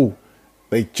look full."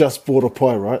 They just bought a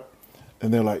pie, right?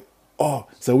 And they're like, "Oh,"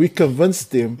 so we convinced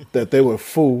them that they were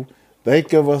full. They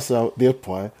give us their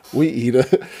pie, we eat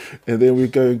it, and then we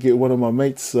go and get one of my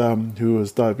mates who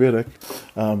was diabetic.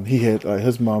 He had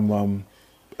his mum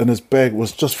in his bag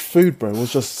was just food, bro. It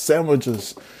was just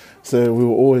sandwiches. So we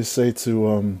will always say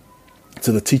to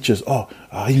the teachers,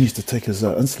 he needs to take his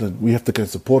insulin. We have to go and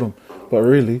support him. But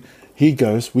really, he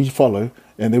goes, we follow,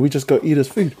 and then we just go eat his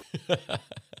food.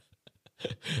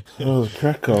 Oh,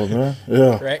 crack on, man.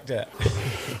 Yeah. Cracked it.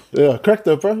 Yeah, cracked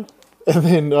it, bro. And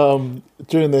then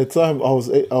during that time, I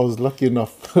was lucky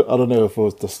enough. I don't know if it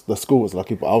was the school was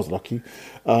lucky, but I was lucky.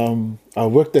 I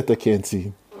worked at the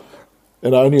canteen,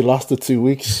 and I only lasted 2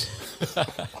 weeks.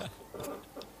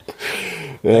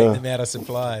 Yeah. Them out of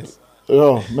supplies.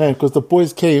 Oh man, because the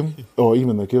boys came, or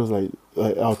even the girls, like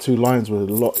our two lines were a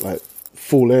lot like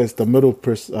full as. The middle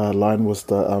line was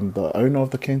the owner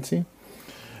of the canteen,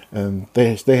 and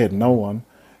they had no one,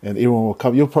 and everyone will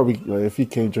come. You'll probably, if you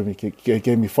came to me,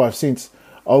 gave me 5 cents,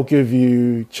 I'll give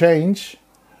you change,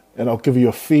 and I'll give you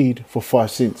a feed for 5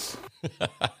 cents.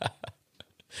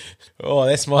 Oh,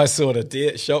 that's my sort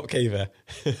of shopkeeper.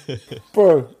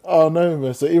 Bro, oh no,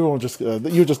 man. So everyone just,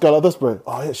 you just go like this, bro.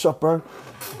 "Oh, yeah, shop, bro.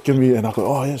 Give me," and I'll go,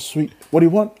 "Oh, yeah, sweet. What do you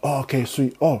want?" "Oh, okay,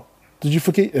 sweet. Oh, did you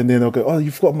forget?" And then I'll go, "Oh,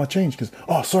 you forgot my change." Because,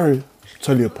 "Oh, sorry.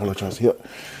 Totally apologize." Yeah.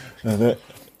 And that.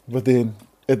 But then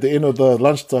at the end of the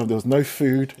lunchtime, there was no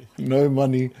food, no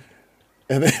money.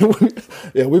 And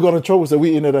then we got in trouble. So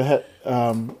we ended up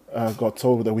got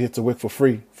told that we had to work for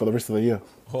free for the rest of the year.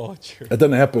 Oh, true. It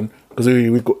didn't happen because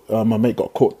we got, my mate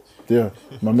got caught. Yeah,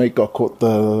 my mate got caught,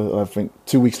 I think,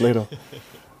 2 weeks later.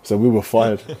 So we were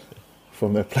fired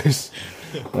from that place.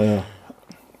 Yeah.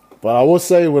 But I would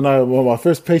say when my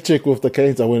first paycheck with the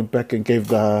Canes, I went back and gave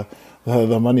the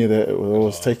money that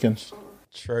was taken.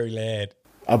 True lad.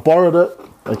 I borrowed it,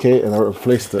 okay, and I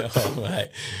replaced it. Oh, mate,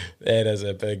 that is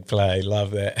a big play.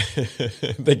 Love that.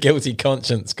 The guilty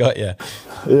conscience got you.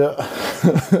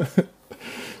 Yeah.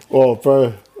 Oh,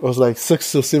 bro, it was like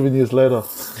 6 or 7 years later.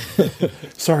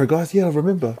 Sorry, guys. Yeah, I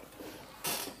remember.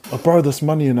 I borrowed this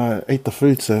money and I ate the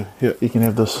food, so here, you can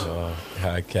have this. Oh,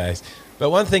 okay. But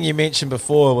one thing you mentioned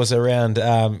before was around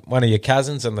one of your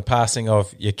cousins and the passing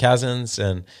of your cousins.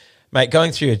 And, mate,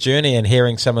 going through your journey and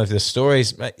hearing some of the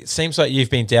stories, mate, it seems like you've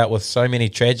been dealt with so many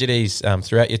tragedies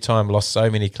throughout your time, lost so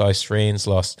many close friends,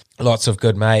 lost lots of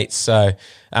good mates. So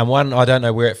one, I don't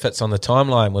know where it fits on the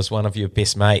timeline, was one of your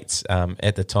best mates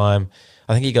at the time.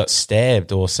 I think he got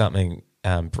stabbed or something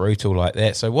brutal like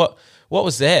that. So what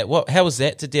was that? How was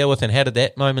that to deal with, and how did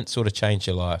that moment sort of change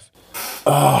your life?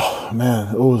 Oh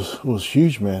man, it was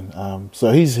huge, man.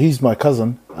 So he's my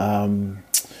cousin.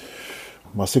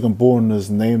 My second born is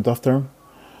named after him,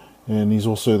 and he's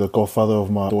also the godfather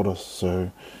of my daughter. So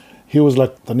he was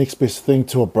like the next best thing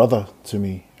to a brother to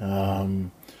me.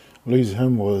 Losing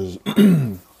him was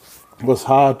was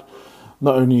hard,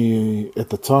 not only at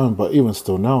the time but even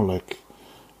still now. Like,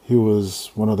 he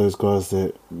was one of those guys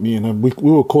that me and him, we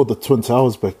were called the Twin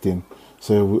Towers back then.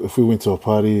 So if we went to a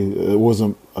party, it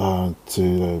wasn't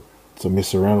to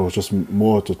mess around. It was just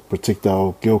more to protect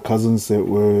our girl cousins that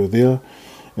were there,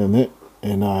 and that.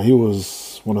 And he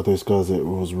was one of those guys that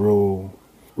was real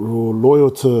loyal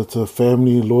to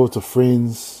family, loyal to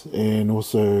friends, and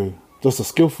also just a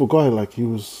skillful guy. Like, he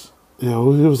was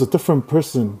a different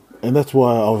person, and that's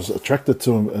why I was attracted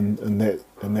to him in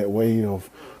that way of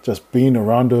just being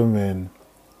around him and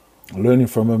learning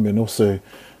from him, and also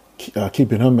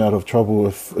keeping him out of trouble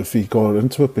if he got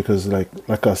into it. Because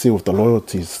like I said with the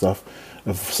loyalty stuff,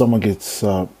 if someone gets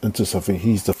into something,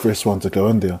 he's the first one to go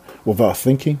in there without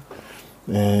thinking.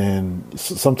 And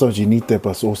sometimes you need that,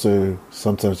 but also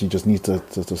sometimes you just need to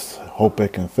just hold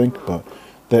back and think. But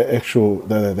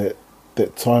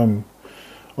that time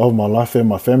of my life and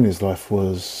my family's life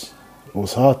was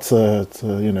hard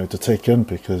to take in,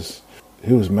 because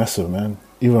he was massive, man.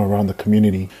 Even around the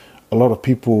community, a lot of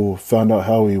people found out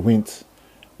how he went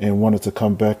and wanted to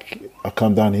come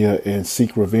down here and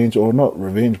seek revenge, or not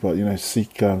revenge, but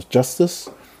seek justice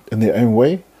in their own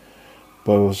way.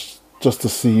 But it was just to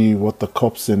see what the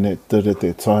cops and that did at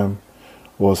that time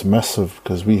was massive,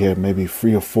 because we had maybe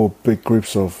 3 or 4 big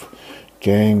groups of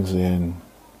gangs and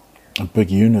big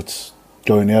units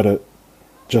going at it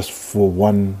just for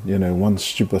one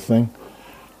stupid thing.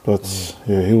 But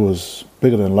yeah, he was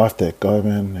bigger than life, that guy,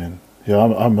 man. And yeah,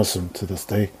 I miss him to this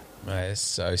day. Mate, it's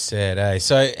so sad, eh?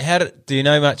 So do you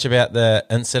know much about the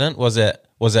incident? Was it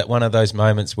one of those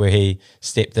moments where he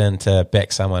stepped in to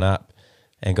back someone up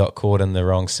and got caught in the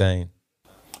wrong scene?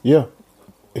 Yeah,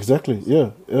 exactly.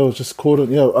 Yeah, it was just caught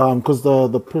in. Yeah, because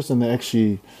the person that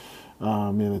actually,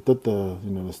 that did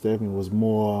the stabbing was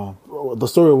more. The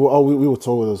story we were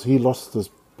told was he lost his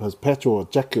patch or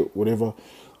jacket, whatever,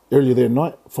 earlier that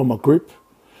night from a group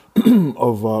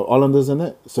of islanders in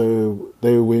it. So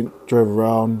they drove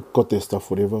around, got their stuff,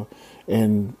 whatever,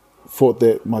 and thought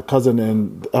that my cousin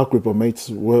and our group of mates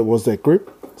was that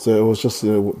group. So it was just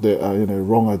the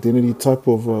wrong identity type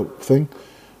of thing.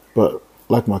 But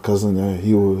like my cousin,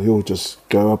 he'll just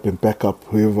go up and back up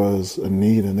whoever's in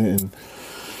need, and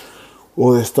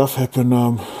all that stuff happened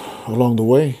along the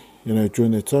way,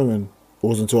 during that time. And it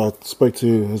wasn't until I spoke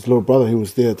to his little brother, who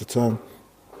was there at the time,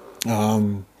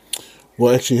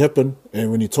 what actually happened.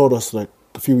 And when he told us, like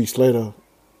a few weeks later,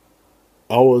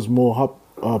 I was more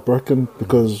broken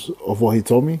because of what he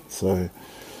told me. So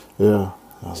yeah,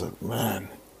 I was like, man.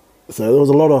 So there was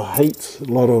a lot of hate, a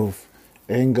lot of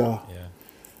anger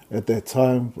at that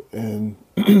time, and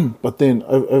but then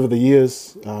over the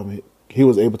years, he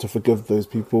was able to forgive those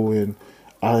people, and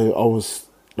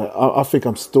I think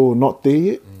I'm still not there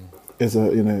yet as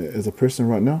a person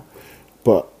right now,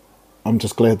 but I'm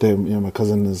just glad that my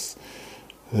cousin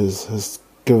has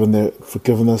given that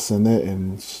forgiveness and that,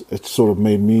 and it sort of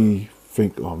made me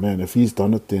think, oh man, if he's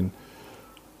done it, then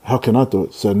how can I do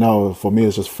it? So now for me,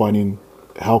 it's just finding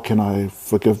how can I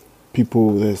forgive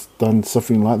people that's done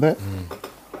something like that.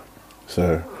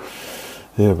 So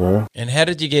yeah, bro. And how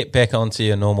did you get back onto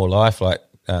your normal life, like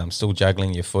still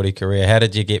juggling your footy career? How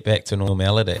did you get back to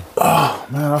normality? Oh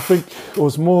man, I think it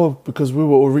was more because we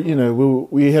were already,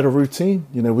 we had a routine.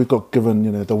 We got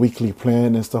given, the weekly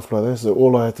plan and stuff like that. So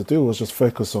all I had to do was just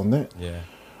focus on that. Yeah.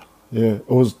 Yeah, it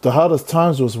was the hardest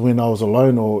times was when I was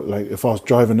alone, or like if I was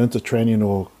driving into training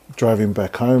or driving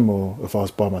back home, or if I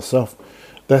was by myself.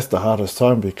 That's the hardest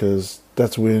time, because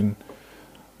that's when,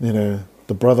 the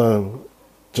brother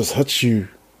just hits you,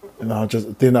 and I just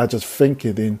think,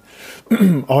 and then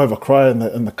I'll have a cry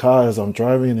in the car as I'm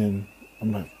driving, and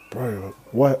I'm like, bro,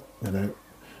 what?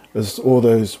 There's all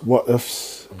those what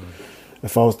ifs.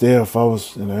 If I was there, if I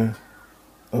was, it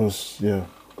was, yeah.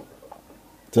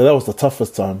 So that was the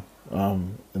toughest time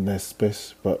in that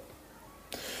space,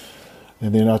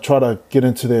 and then I tried to get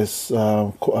into this,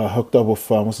 hooked up with,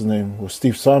 what's his name, with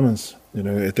Steve Simons,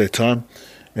 at that time.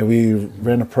 And we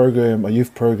ran a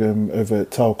youth program over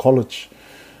at Tau College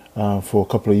for a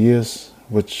couple of years,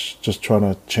 which just trying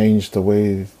to change the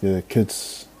way the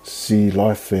kids see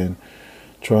life, and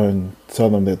try and tell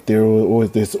them that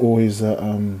there's always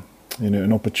an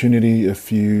opportunity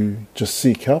if you just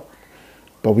seek help.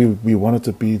 but we wanted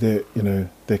to be that, you know,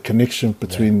 that connection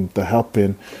between the help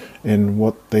and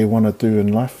what they want to do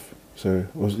in life. So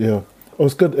it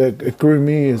was good. It grew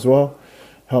me as well,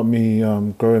 helped me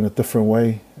grow in a different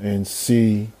way and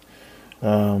see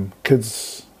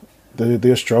kids,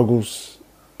 their struggles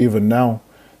even now.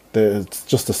 That it's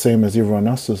just the same as everyone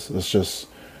else's. It's just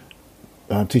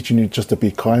teaching you just to be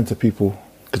kind to people,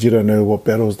 because you don't know what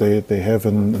battles they have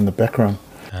in the background.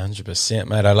 100%,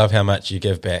 mate. I love how much you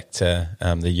give back to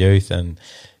the youth and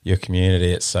your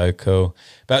community. It's so cool.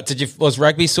 But was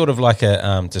rugby sort of like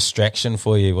a distraction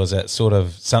for you? Was it sort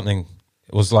of something?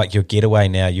 It was like your getaway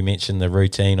now. You mentioned the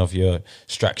routine of your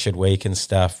structured week and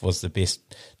stuff was the best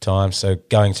time. So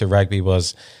going to rugby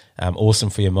was awesome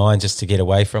for your mind just to get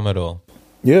away from it all.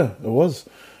 Yeah, it was.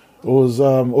 It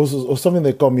was something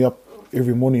that got me up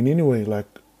every morning anyway. Like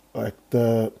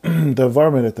the the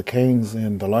environment at the Canes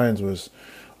and the Lions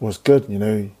was good. You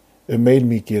know, it made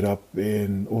me get up,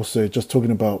 and also just talking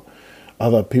about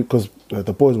other people, because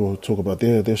the boys will talk about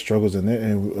their struggles and that,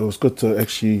 and it was good to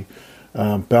actually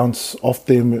bounce off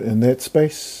them in that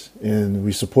space, and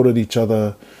we supported each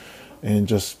other, and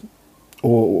just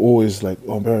always like,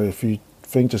 oh bro, if you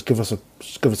think, just give us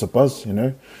a buzz, you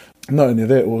know. Not only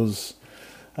that, it was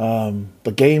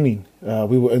the gaming.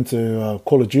 We were into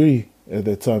Call of Duty at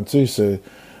that time too, so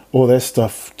all that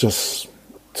stuff just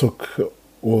took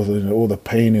all the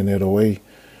pain in it away.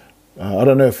 I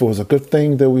don't know if it was a good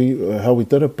thing that how we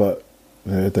did it, but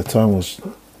at the time I was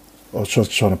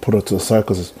just trying to put it to the side,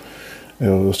 because it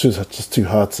was just too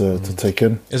hard to take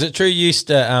in. Is it true you used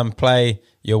to play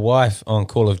your wife on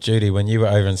Call of Duty when you were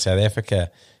over in South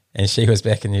Africa and she was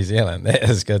back in New Zealand? That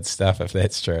is good stuff if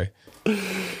that's true.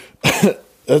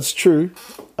 That's true.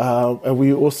 And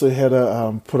we also had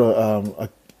put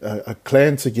a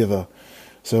clan together.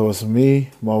 So it was me,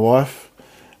 my wife,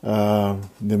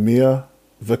 Namia,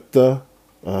 Victor,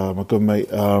 my good mate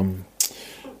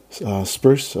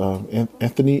Spruce,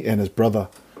 Anthony, and his brother.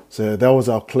 So that was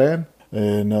our clan.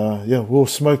 And we'll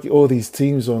smoke all these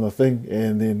teams on the thing.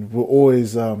 And then we'll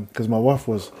always, because my wife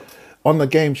was on the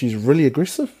game, she's really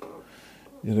aggressive.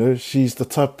 You know, she's the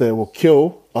type that will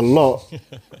kill a lot,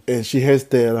 and she has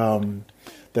that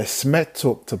smack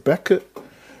talk to back it.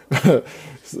 I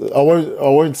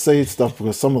won't say stuff,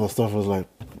 because some of the stuff was like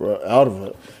out of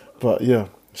it. But yeah,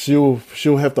 she'll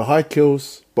have the high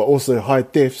kills, but also high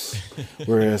deaths.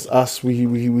 Whereas us,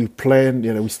 we plan,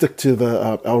 you know, we stick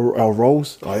to our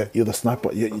roles. Oh, yeah, you're the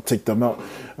sniper, yeah, you take them out.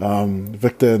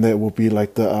 Victor and that will be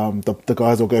like the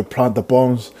guys will go plant the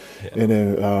bombs, and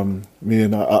then me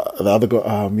and the other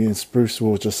guy, me and Spruce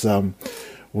will just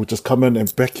come in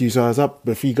and back you guys up.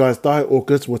 But if you guys die, all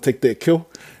good, we'll take that kill,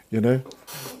 you know.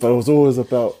 But it was always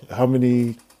about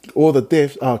all the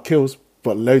deaths, kills,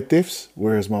 but low deaths.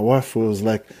 Whereas my wife was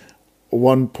like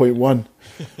 1.1,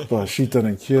 but she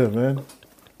didn't care, man.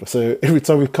 But so every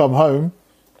time we come home,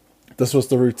 this was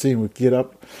the routine. We'd get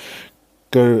up,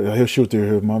 go. She'll do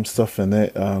her mum stuff and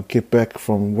that. Get back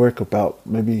from work about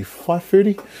maybe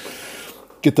 5:30.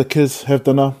 Get the kids, have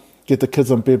dinner. Get the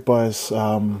kids on bed by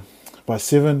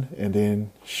 7, and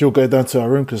then she'll go down to our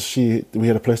room, because we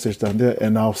had a PlayStation down there,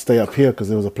 and I'll stay up here because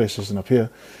there was a PlayStation up here.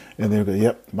 And then we go,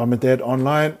 yep, mum and dad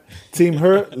online, team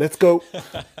her, let's go.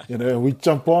 You know, and we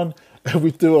jump on and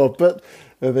we do our bit.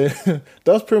 And then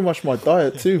that was pretty much my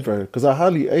diet too, bro, because I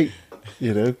hardly ate,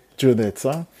 you know, during that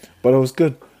time. But it was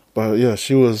good. But yeah,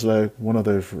 she was like one of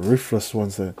those ruthless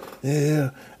ones that, yeah.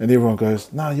 And everyone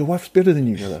goes, nah, your wife's better than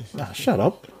you. You're like, nah, shut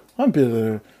up. I'm better than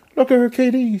her. Look at her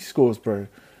KD scores, bro.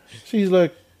 She's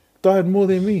like died more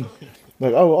than me.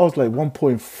 Like I was like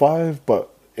 1.5, but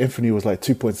Anthony was like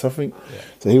 2 point something. Yeah.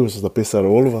 So he was the best out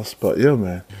of all of us. But yeah,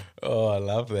 man. Oh, I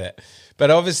love that. But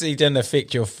obviously it didn't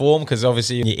affect your form, because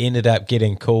obviously you ended up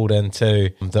getting called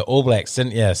into the All Blacks,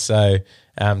 didn't you? So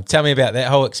tell me about that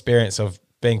whole experience of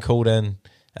being called in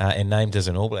and named as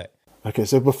an All Black. Okay,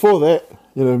 so before that,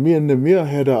 you know, me and Namir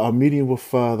had a meeting with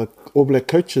the All Black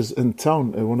coaches in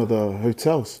town at one of the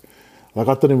hotels. Like,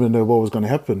 I didn't even know what was going to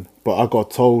happen, but I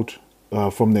got told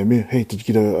from them, hey, did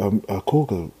you get a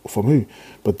call from who?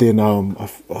 But then I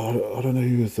don't know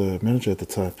who was the manager at the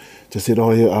time. Just said,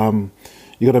 oh yeah,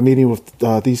 you got a meeting with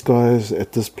these guys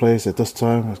at this place at this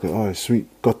time. I was like, oh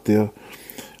sweet, got there.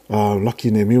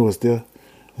 Lucky Namir was there,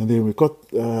 and then we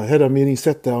had a meeting,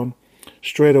 sat down.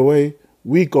 Straight away,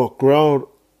 we got growled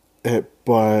at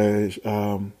by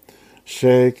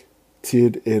Shag,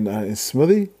 Ted, and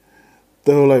Smithy.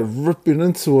 They were like ripping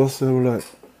into us. They were like,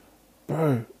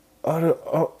 bro,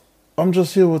 I'm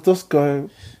just here with this guy,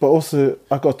 but also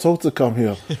I got told to come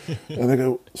here. And they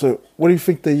go, so what do you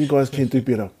think that you guys can do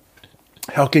better?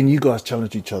 How can you guys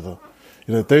challenge each other?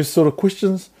 You know, those sort of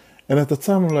questions. And at the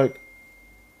time, I'm like,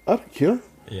 I don't care.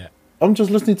 Yeah. I'm just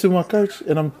listening to my coach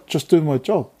and I'm just doing my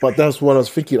job. But that's what I was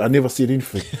thinking. I never said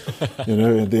anything,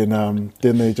 And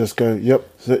then they just go, "Yep,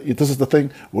 so this is the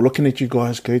thing. We're looking at you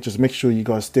guys, okay? Just make sure you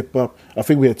guys step up." I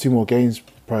think we had 2 more games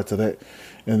prior to that,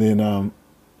 and then and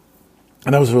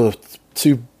that was really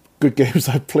 2 good games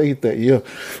I played that year,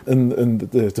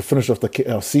 to finish off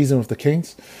our season with the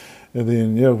Kings. And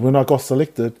then when I got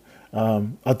selected,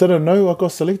 I didn't know I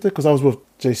got selected because I was with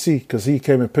JC because he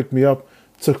came and picked me up.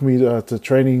 Took me to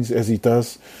trainings as he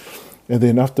does, and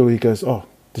then after he goes, "Oh,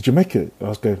 did you make it?" I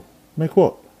was going, "Make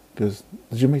what?" Because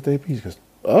did you make the AP? He goes,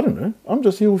 "I don't know. I'm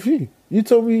just here with you. You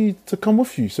told me to come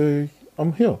with you, so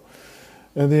I'm here."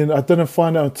 And then I didn't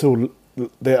find out until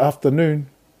the afternoon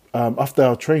after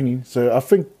our training. So I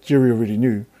think Jerry already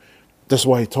knew. That's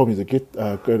why he told me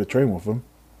to go to train with him.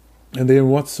 And then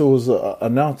once it was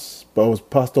announced, but it was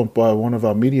passed on by one of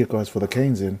our media guys for the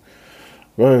Canes, and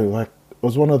bro, like it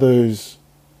was one of those.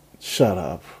 Shut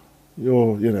up.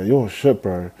 You're shit,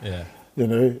 bro. Yeah.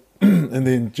 And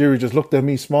then Jerry just looked at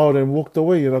me, smiled and walked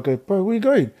away. And I go, "Bro, where you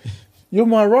going? You're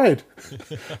my ride."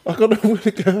 I got nowhere to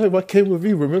go home. I came with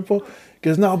you, remember? He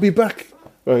goes, "No, I'll be back."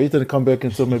 Well, he didn't come back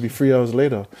until maybe 3 hours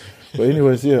later. But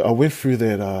anyways, I went through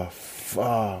that.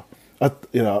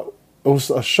 It was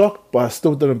a shock, but I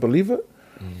still didn't believe it.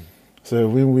 So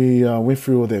when we went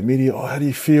through all that media, "Oh, how do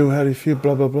you feel? How do you feel?"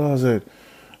 Blah, blah, blah. I said,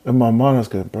 in my mind, I was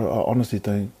going, "Bro, I honestly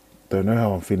don't know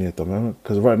how I'm feeling at the moment.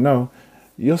 Because right now,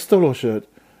 you're still all shit.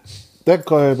 That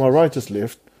guy on my right just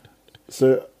left.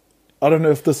 So I don't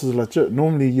know if this is legit.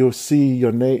 Normally, you'll see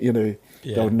your name,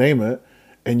 they'll name it,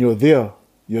 and you're there,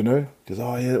 Because,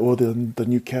 all the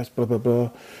new caps, blah, blah, blah.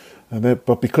 And that,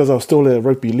 but because I was still at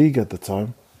rugby league at the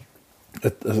time,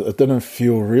 it didn't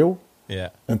feel real.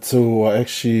 Yeah. Until I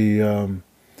actually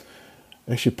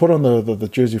put on the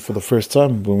jersey for the first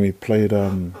time when we played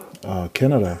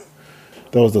Canada.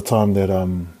 That was the time that I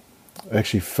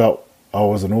actually felt I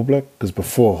was an All Black, because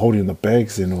before holding the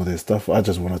bags and all that stuff, I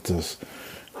just wanted to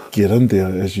get in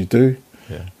there as you do.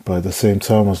 Yeah. But at the same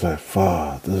time, I was like,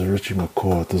 this is Richie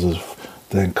McCaw, this is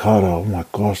Dan Carter, oh my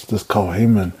gosh, this Carl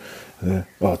Heyman.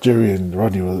 Jerry and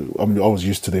Rodney, I was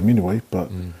used to them anyway, but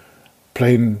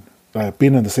being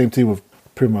in the same team with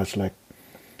pretty much like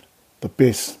the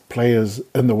best players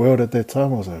in the world at that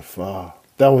time, I was like,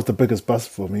 that was the biggest bust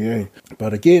for me, eh?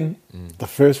 But again, the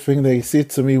first thing they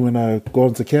said to me when I got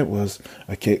into camp was,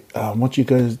 "Okay, once you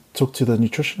go talk to the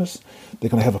nutritionist, they're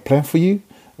going to have a plan for you,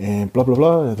 and blah, blah,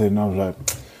 blah." And then I was like,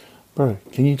 "Bro,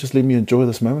 can you just let me enjoy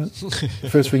this moment?" The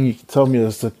first thing you tell me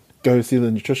is to go see the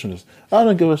nutritionist. I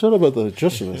don't give a shit about the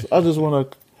nutritionist. I just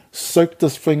want to soak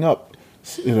this thing up.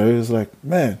 It's like,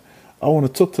 man, I want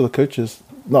to talk to the coaches.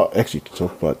 Not actually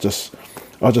talk, but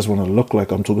I just want to look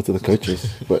like I'm talking to the coaches,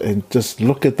 and just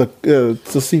look at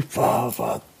to see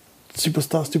superstar.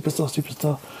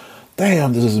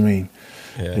 Damn, this is mean,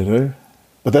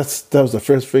 But that was the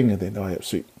first thing, and then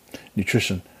sweet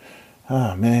nutrition.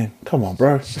 Ah man, come on,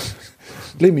 bro,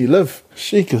 let me live,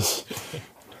 shakers.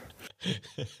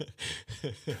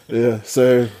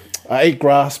 So I ate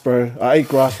grass, bro. I ate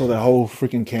grass for the whole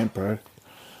freaking camp, bro.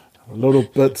 Little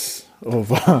bits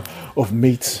of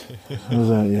meat. I was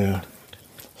like,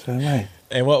 So, mate.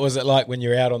 And what was it like when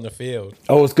you're out on the field?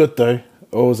 Oh, it was good, though.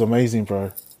 It was amazing,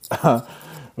 bro. It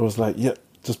was like,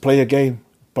 just play a game.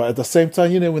 But at the same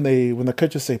time, when the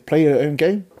coaches say play your own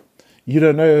game, you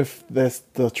don't know if that's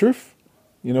the truth.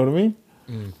 You know what I mean?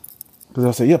 Because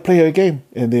I'll say, play your game.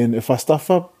 And then if I stuff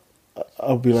up,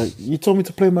 I'll be like, you told me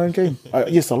to play my own game.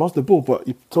 Yes, I lost the ball, but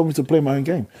you told me to play my own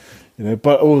game.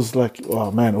 But it was like,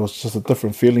 oh, man, it was just a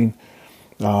different feeling.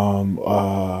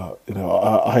 I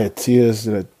had tears,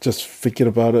 just thinking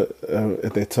about it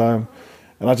at that time,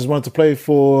 and I just wanted to play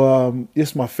for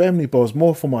my family, but it was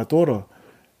more for my daughter.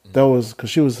 That was because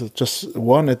she was just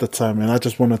 1 at the time, and I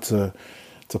just wanted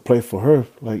to play for her.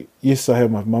 Like, yes, I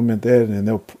had my mum and dad, and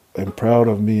they were proud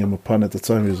of me and my partner at the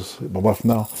time, who's my wife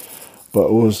now. But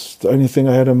it was the only thing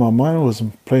I had in my mind was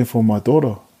playing for my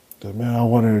daughter. Man, I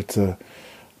wanted her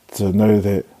to know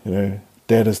that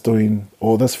Dad is doing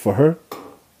all this for her.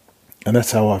 And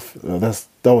that's how that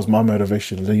was my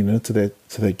motivation leading into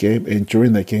that game and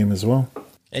during that game as well.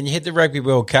 And you hit the Rugby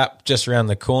World Cup just around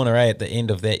the corner, at the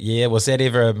end of that year. Was that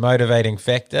ever a motivating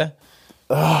factor?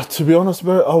 To be honest,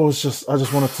 bro, I just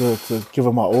wanted to give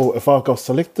it my all. If I got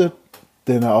selected,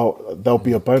 then that'll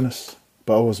be a bonus.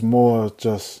 But it was more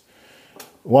just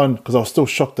one, because I was still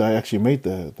shocked that I actually made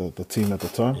the team at the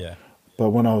time. Yeah.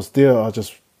 But when I was there, I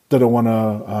just didn't want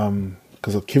to,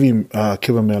 because Kevin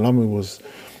Mealamu was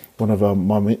one of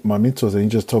my mentors, and he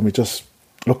just told me, just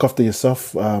look after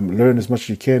yourself, learn as much as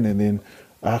you can, and then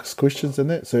ask questions and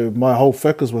that. So my whole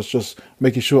focus was just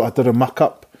making sure I didn't muck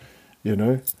up, you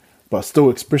know, but still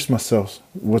express myself,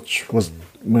 which was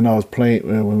when I was playing,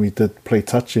 when we did play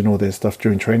touch and all that stuff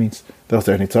during trainings. That was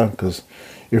the only time, because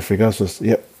everything else was,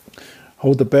 yep,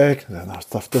 hold the bag, no,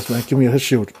 stuff this, man, give me a hit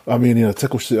shield. I mean, you know,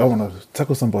 tackle, I want to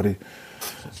tackle somebody,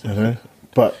 you know,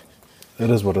 but it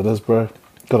is what it is, bro.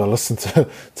 Got to listen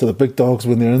to the big dogs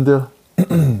when they're in there.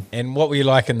 And what were you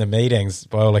like in the meetings?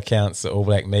 By all accounts, the All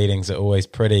Black meetings are always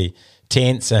pretty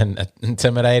tense and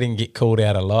intimidating, get called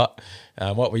out a lot.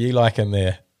 What were you like in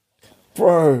there?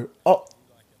 Bro, I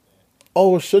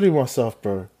was shitting myself,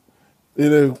 bro. You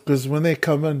know, because when they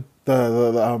come in,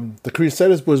 the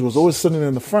Crusaders boys was always sitting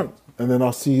in the front, and then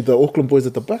I'll see the Auckland boys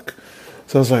at the back.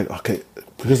 So I was like, okay,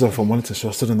 because I'm from Wellington, should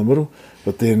I sit in the middle?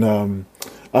 But then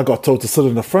I got told to sit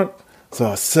in the front,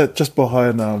 so I sat just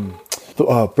behind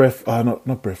not Bref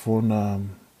Vaughan,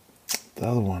 the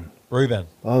other one. Ruben.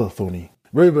 The other Thorny.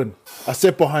 Ruben. I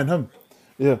sat behind him.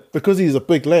 Yeah, because he's a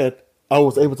big lad, I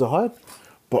was able to hide.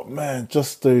 But man,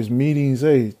 just those meetings,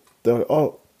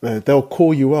 they'll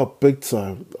call you out big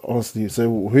time, honestly.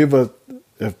 So whoever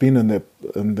have been in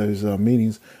those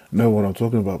meetings know what I'm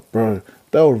talking about, bro.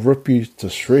 They'll rip you to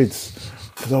shreds.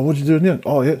 Because, what you doing here?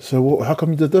 Oh, yeah, so how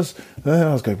come you did this? And then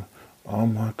I was going, oh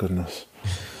my goodness.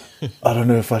 I don't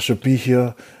know if I should be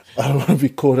here. I don't want to be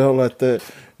called out like that,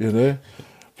 you know.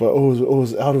 But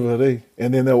always out of it, eh?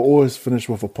 And then they'll always finish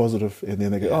with a positive, and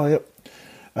then they go, oh, yep.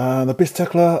 The best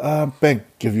tackler, bang,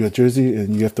 give you a jersey,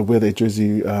 and you have to wear that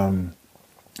jersey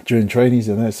during trainings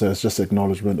and that. So it's just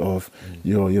acknowledgement of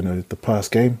your, you know, the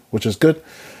past game, which is good.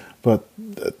 But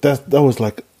that was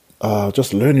like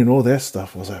just learning all that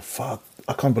stuff. I was like, fuck,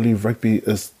 I can't believe rugby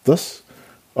is this.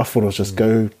 I thought it was just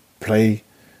go play,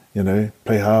 you know,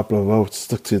 play hard, blah, blah, blah,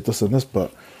 stick to this and this.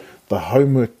 But the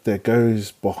homework that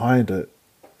goes behind it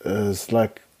is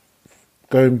like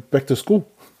going back to school.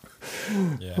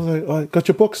 Yeah. I was like, all right, got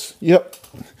your books? Yep.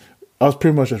 I was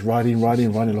pretty much just writing,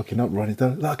 looking up, writing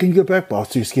down. No, can you get back? But I was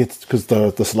too scared because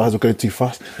the slides were going too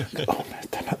fast. Oh, man,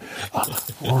 damn it.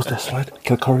 What was that slide?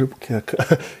 Can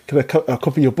I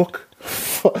copy your book?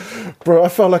 Bro, I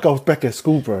felt like I was back at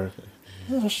school, bro.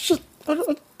 Oh, shit.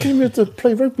 I came here to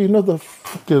play rugby, not the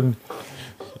fucking...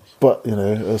 But, you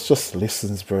know, it's just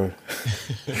lessons, bro.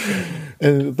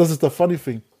 And this is the funny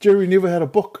thing. Jerry never had a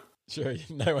book. Sure,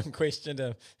 no one questioned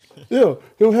him. Yeah,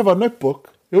 he'll have a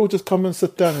notebook. He'll just come and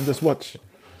sit down and just watch.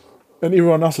 And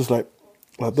everyone else is like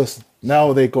this.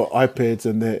 Now they got iPads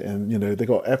and that, and, you know, they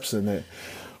got apps in there.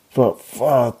 But,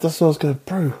 that's what I was going,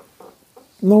 bro,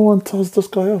 no one tells this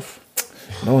guy off.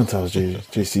 No one tells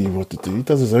JC what to do. He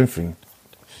does his own thing.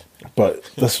 But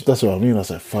that's what I mean. I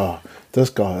was like, this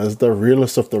guy is the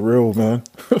realest of the real, man.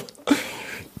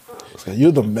 Like,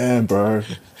 you're the man, bro.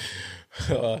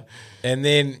 And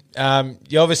then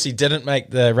you obviously didn't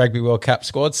make the Rugby World Cup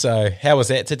squad, so how was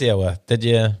that to deal with?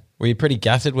 Were you pretty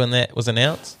gutted when that was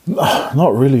announced?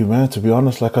 Not really, man, to be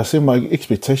honest. Like I said, my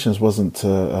expectations wasn't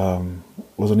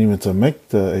even to make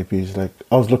the APs. Like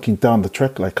I was looking down the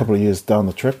track, like a couple of years down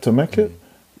the track to make it,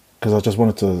 because I just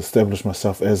wanted to establish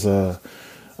myself as a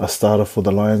starter for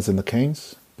the Lions and the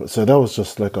Canes. But so that was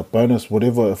just like a bonus,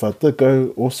 whatever. If I did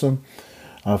go, awesome.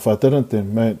 If I didn't,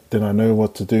 then I know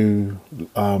what to do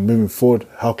moving forward.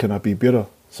 How can I be better?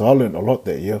 So I learned a lot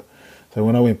that year. So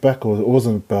when I went back, it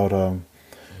wasn't about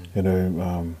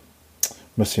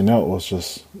missing out. It was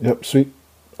just, yep, sweet.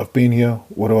 I've been here.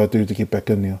 What do I do to get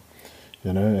back in here?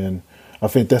 You know, and I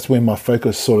think that's when my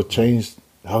focus sort of changed.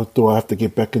 How do I have to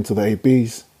get back into the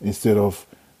ABs instead of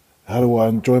how do I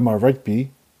enjoy my rugby?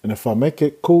 And if I make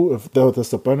it, cool. If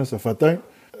that's a bonus. If I don't,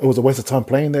 it was a waste of time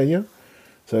playing that year.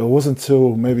 So it wasn't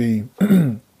until maybe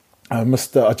I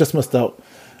just missed out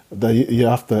the year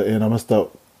after, and I missed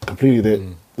out completely that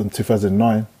in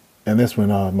 2009. And that's when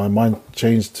my mind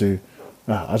changed to,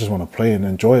 I just want to play and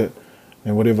enjoy it.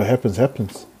 And whatever happens,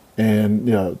 happens.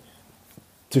 And,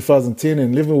 2010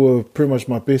 and 11 were pretty much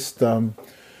my best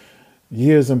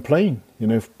years in playing,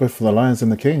 both for the Lions and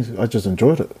the Kings. I just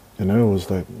enjoyed it. It was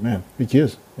like, man, who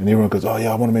cares? And everyone goes, oh,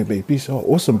 yeah, I want to make babies. Oh,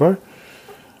 awesome, bro.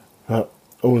 But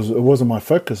it wasn't my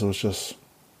focus. It was just,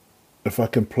 if I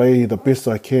can play the best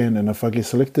I can, and if I get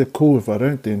selected, cool. If I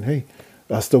don't, then hey,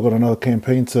 I still got another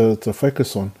campaign to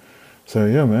focus on. So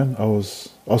yeah, man, I was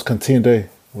content. It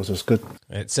was just good.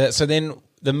 That's it. So then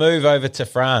the move over to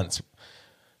France.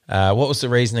 What was the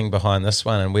reasoning behind this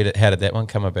one, and how did that one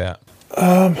come about?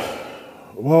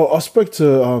 Well, I spoke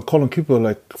to Colin Cooper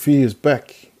like a few years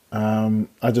back.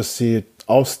 I just said,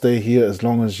 I'll stay here as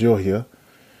long as you're here,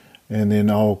 and then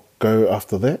I'll go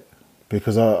after that.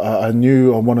 because I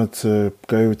knew I wanted to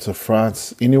go to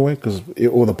France anyway, because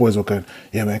all the boys were going,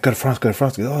 yeah, man, go to France, go to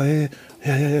France. I go, oh,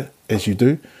 yeah, as you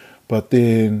do. But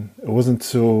then it wasn't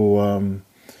until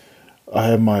I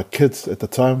had my kids at the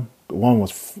time. One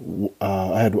was,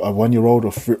 I had a 1-year-old, a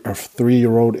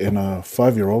 3-year-old, and a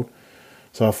 5-year-old.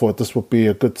 So I thought this would be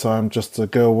a good time just to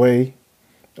go away,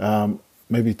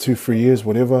 maybe 2-3 years,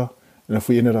 whatever. And if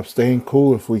we ended up staying,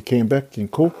 cool. If we came back, then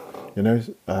cool. You know,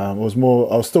 it was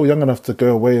more, I was still young enough to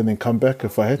go away and then come back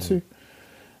if I had to.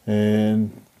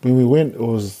 And when we went, it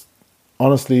was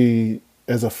honestly,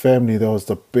 as a family, that was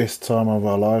the best time of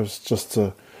our lives, just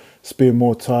to spend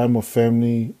more time with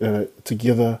family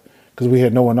together, because we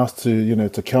had no one else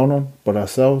to count on but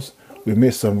ourselves. We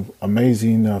met some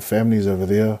amazing families over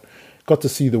there. Got to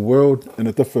see the world in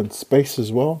a different space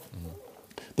as well.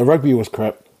 The rugby was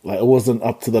crap. Like, it wasn't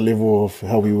up to the level of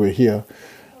how we were here,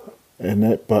 and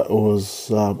that, but it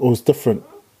was different.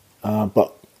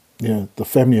 But yeah, the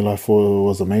family life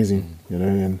was amazing, you know.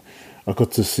 And I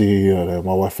got to see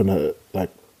my wife and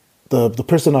the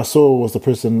person I saw was the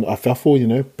person I fell for, you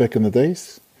know, back in the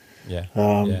days. Yeah.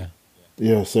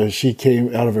 Yeah, so she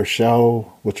came out of her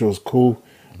shell, which was cool.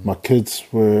 My kids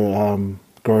were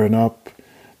growing up.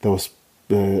 There was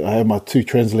I had my 2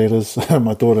 translators,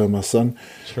 my daughter and my son,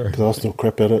 because I was still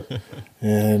crap at it.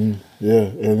 And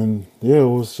it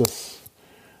was just,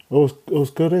 it was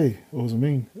good, eh? It was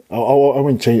mean. I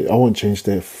wouldn't change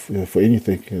that for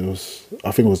anything.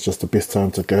 I think it was just the best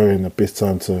time to go and the best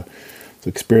time to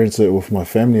experience it with my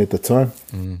family at the time.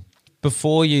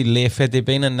 Before you left, had there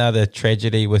been another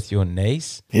tragedy with your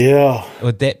niece? Yeah.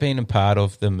 Would that been a part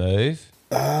of the move?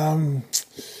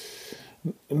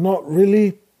 Not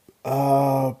really.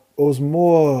 It was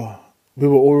more, we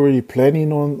were already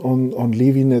planning on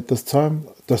leaving at this time.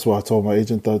 That's why I told my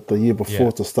agent the year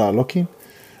before to start looking.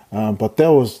 But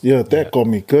that was, that got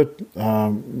me good.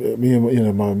 Me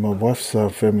and my wife's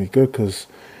family good, because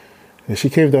she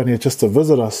came down here just to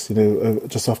visit us,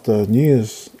 just after New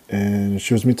Year's, and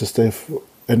she was meant to stay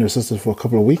in her sister for a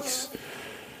couple of weeks.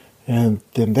 And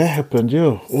then that happened,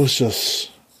 it was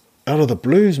just out of the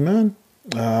blues, man.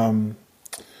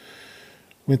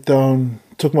 Went down,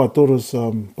 took my daughter's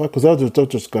bike, because they were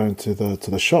just going to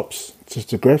the shops just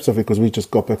to grab something, because we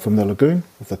just got back from the lagoon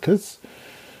with the kids.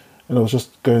 And I was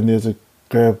just going there to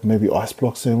grab maybe ice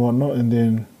blocks and whatnot, and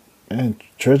then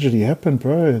tragedy happened,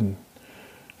 bro. And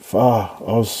I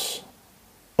was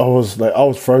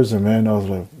frozen, man. I was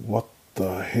like, what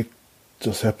the heck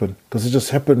just happened? Because it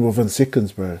just happened within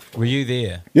seconds, bro. Were you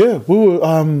there? Yeah, we were,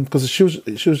 because she was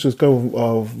just going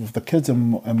with the kids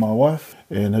and my wife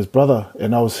and his brother,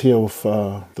 and I was here with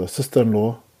the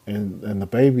sister-in-law and the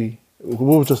baby. We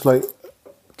were just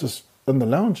in the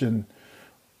lounge, and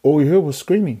all we heard was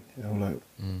screaming. And I'm like,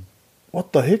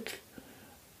 what the heck?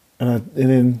 And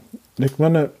then next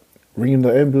minute, ringing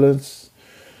the ambulance,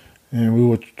 and we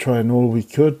were trying all we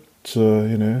could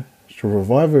to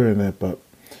revive her and that, but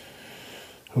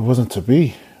it wasn't to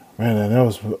be, man. And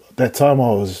that time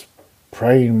I was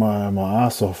praying my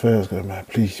ass off. I was going, man,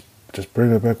 please just bring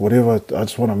her back, whatever. I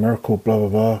just want a miracle, blah blah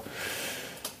blah.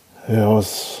 Yeah, I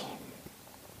was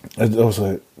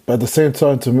like, but at the same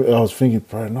time, to me, I was thinking,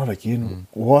 bro, not again.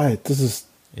 Why? This is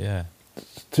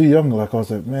too young. Like, I was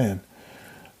like, man,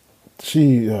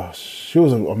 she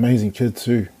was an amazing kid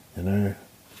too, and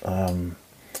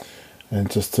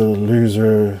just to lose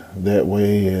her that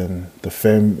way, and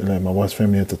the my wife's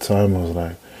family at the time, I was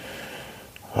like,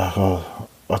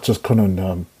 I just couldn't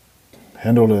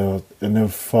handle it. And I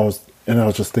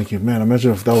was just thinking, man,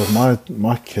 imagine if that was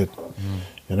my kid.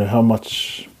 How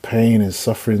much pain and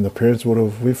suffering the parents would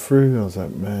have went through. I was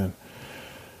like, man,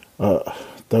 I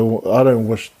don't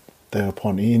wish that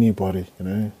upon anybody.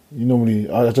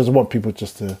 I just want people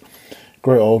just to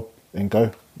grow old and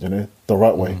go, the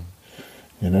right way.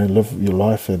 Live your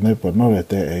life and that, but not at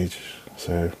that age.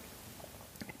 So,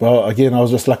 but again, I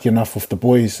was just lucky enough with the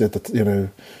boys at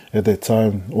that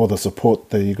time, all the support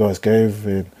that you guys gave,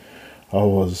 and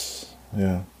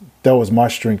that was my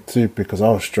strength too, because I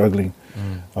was struggling.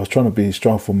 I was trying to be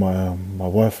strong for my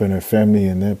wife and her family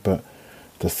and that, but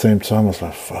at the same time, I was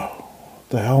like, fuck, what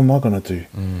the hell am I gonna do?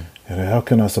 How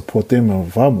can I support them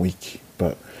if I'm weak?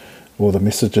 But all the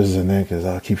messages and that, because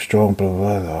I keep strong, blah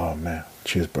blah blah. Oh man,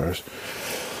 cheers, bros.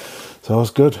 So it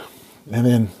was good. And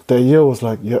then that year was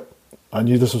like, yep, I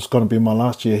knew this was going to be my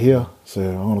last year here. So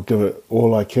I'm going to give it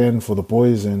all I can for the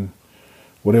boys, and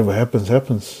whatever happens,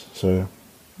 happens. So,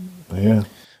 yeah.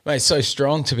 Mate, it's so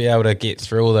strong to be able to get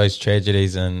through all those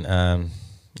tragedies and,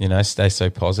 stay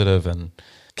so positive and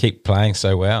keep playing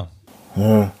so well.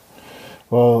 Yeah.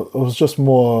 Well, it was just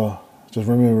more just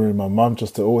remembering my mum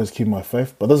just to always keep my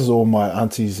faith. But this is all my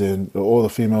aunties and all the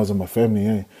females in my family.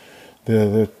 Eh?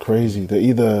 They're crazy. They're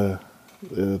either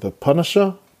the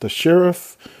Punisher, the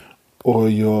Sheriff, or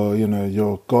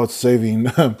your God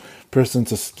saving person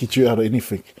to get you out of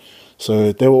anything.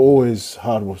 So they were always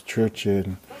hard with church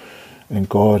and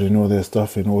God and all that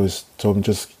stuff, and always told me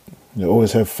just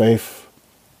always have faith,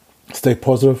 stay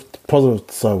positive. The positive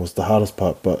side was the hardest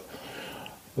part, but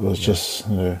it was just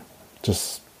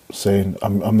saying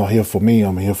I'm not here for me.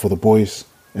 I'm here for the boys,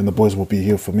 and the boys will be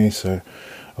here for me. So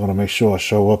I want to make sure I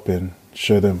show up and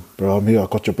show them, bro, I'm here. I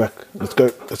got your back. Let's go.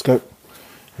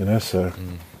 So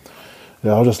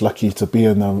yeah, I was just lucky to be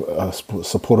in a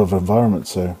supportive environment.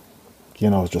 So I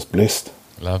was just blessed.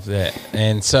 Love that.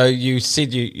 And so you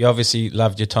said you obviously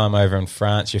loved your time over in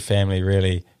France. Your family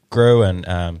really grew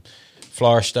and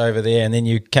flourished over there. And then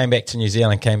you came back to New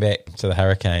Zealand, came back to the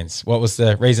Hurricanes. What was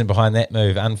the reason behind that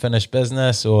move? Unfinished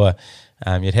business, or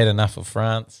you'd had enough of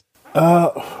France?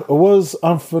 It was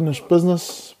unfinished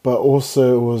business, but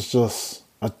also it was just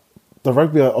the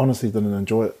rugby. I honestly didn't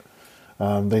enjoy it.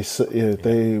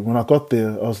 They when I got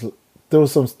there, there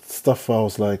was some stuff I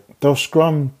was like, they'll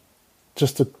scrum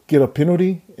just to get a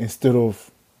penalty instead of,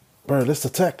 bro, let's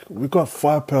attack. We got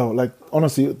firepower. Like,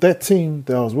 honestly, that team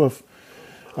that I was with,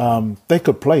 they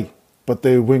could play, but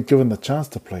they weren't given the chance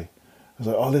to play. I was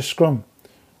like, let's scrum.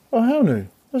 Oh, hell no.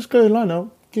 Let's go line up,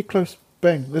 get close,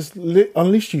 bang. Let's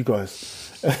unleash you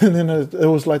guys. And then it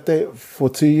was like that for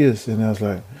 2 years. And I was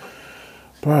like,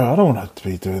 bro, I don't want to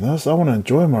be doing this. I want to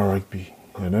enjoy my rugby,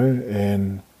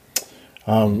 And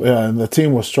and the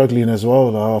team was struggling as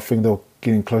well. I think they were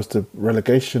getting close to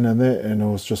relegation and that, and it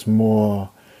was just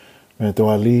more, man, do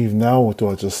I leave now or do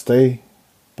I just stay?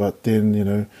 But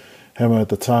then, Hammer at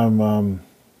the time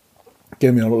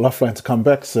gave me a lifeline to come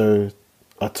back, so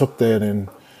I took that and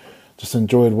just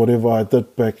enjoyed whatever I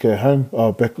did back at home,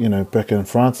 back in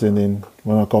France. And then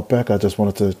when I got back, I just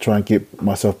wanted to try and get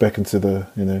myself back into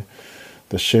the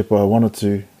shape I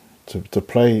wanted to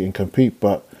play and compete.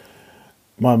 But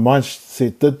my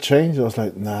mindset did change. I was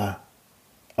like, nah,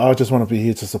 I just want to be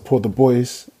here to support the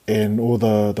boys and all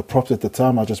the props at the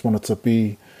time. I just wanted to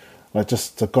be like,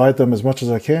 just to guide them as much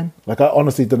as I can. Like, I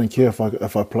honestly didn't care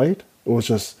if I played. It was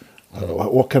just,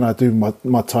 what can I do?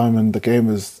 My time in the game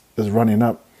is running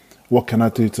up. What can I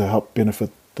do to help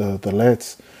benefit the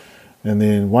lads? And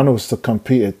then one was to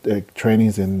compete at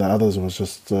trainings, and the others was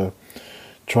just to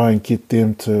try and get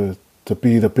them to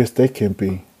be the best they can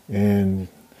be. And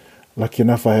lucky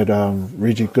enough, I had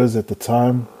Reggie Goods at the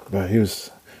time, but he was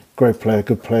a great player,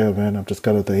 good player, man. I'm just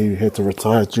glad that he had to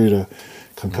retire due to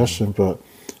concussion, but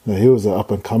he was an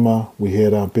up-and-comer. We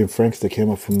had Ben Franks that came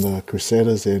up from the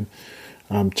Crusaders, and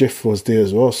Jeff was there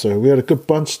as well. So we had a good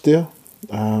bunch there.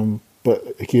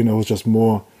 But again, it was just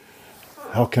more,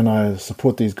 how can I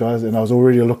support these guys? And I was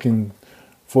already looking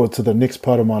forward to the next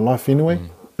part of my life anyway.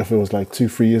 If it was like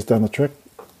 2-3 years down the track,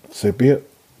 so be it.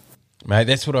 Mate,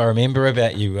 that's what I remember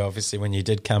about you, obviously, when you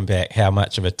did come back, how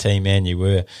much of a team man you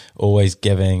were, always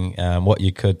giving what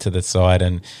you could to the side.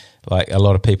 And like a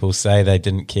lot of people say, they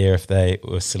didn't care if they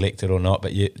were selected or not,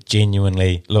 but you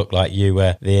genuinely looked like you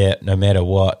were there no matter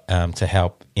what, to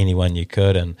help anyone you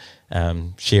could and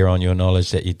share on your knowledge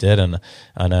that you did. And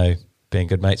I know, being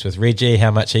good mates with Reggie,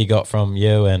 how much he got from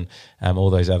you, and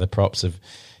all those other props have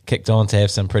kicked on to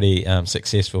have some pretty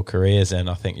successful careers, and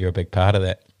I think you're a big part of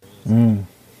that.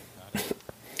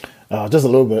 Just a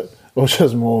little bit. It was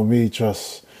just more me, I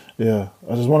just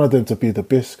wanted them to be the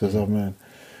best, because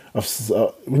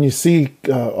when you see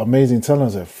amazing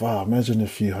talent, I was like, imagine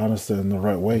if you harnessed it in the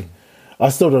right way. I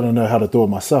still don't know how to do it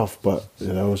myself, but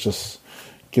I was just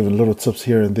giving little tips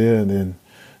here and there, and then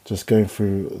just going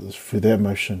through that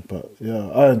motion. But yeah,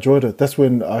 I enjoyed it. That's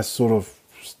when I sort of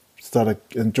started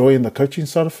enjoying the coaching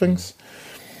side of things.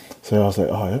 So I was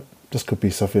like, this could be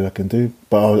something I can do.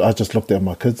 But I just looked at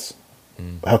my kids.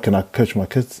 How can I coach my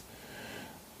kids?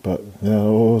 But it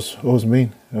was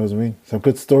mean. It was mean. Some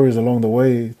good stories along the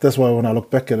way. That's why when I look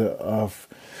back at it,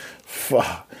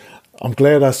 I'm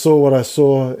glad I saw what I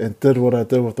saw and did what I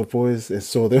did with the boys, and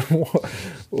saw them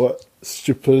what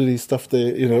stupidity stuff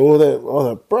they, all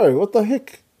that. Bro, what the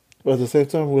heck? But at the same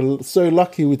time, we're so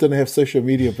lucky we didn't have social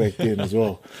media back then as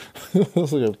well. I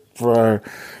was like, bro,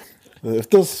 if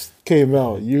this came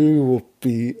out, you will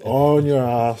be on your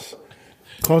ass,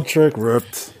 contract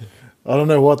ripped. I don't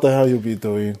know what the hell you'll be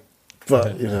doing,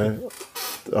 but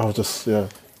I was just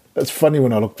It's funny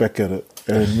when I look back at it,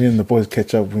 and me and the boys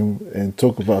catch up and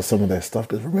talk about some of that stuff.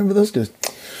 Because remember this? Because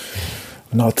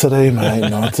not today, mate.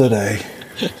 Not today.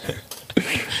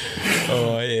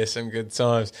 Oh yeah, some good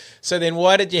times. So then,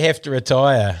 why did you have to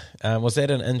retire? Was that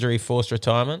an injury-forced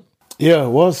retirement? Yeah, it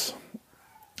was.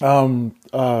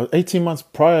 18 months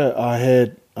prior,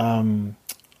 I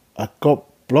got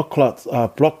blood clots,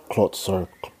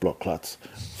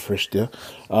 fresh there,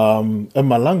 in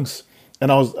my lungs. And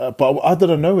but I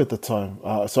didn't know at the time.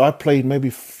 So I played maybe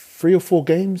 3 or 4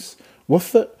 games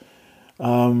with it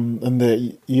in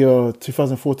the year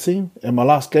 2014. And my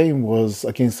last game was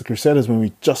against the Crusaders when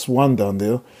we just won down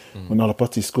there, when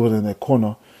Alapati scored in that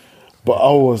corner. But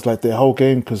I was like the whole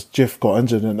game because Jeff got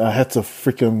injured and I had to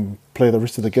freaking play the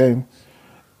rest of the game.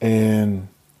 And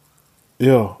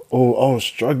yeah, I was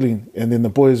struggling. And then the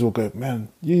boys will go, man,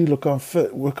 you look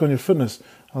unfit, work on your fitness.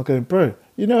 I'll go, bro,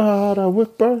 you know how hard I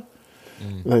work, bro?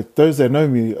 Like those that know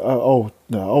me, I'll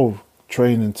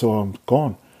train until I'm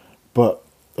gone. But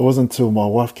it wasn't until my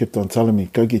wife kept on telling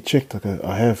me, go get checked. I go,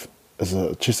 I have, as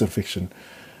a chest infection.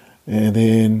 And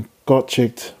then got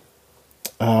checked,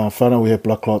 found out we had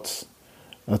blood clots.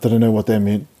 I didn't know what that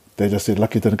meant. They just said,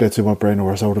 lucky it didn't go to my brain or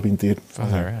else I would have been dead.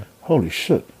 Holy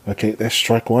shit. Okay, that's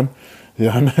strike 1.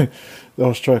 Yeah, I know. That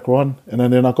was strike 1. And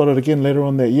then I got it again later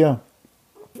on that year.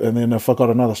 And then if I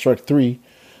got another strike 3,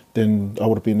 then I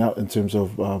would have been out in terms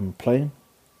of playing.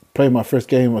 Playing my first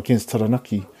game against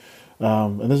Taranaki.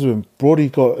 And this is when Brody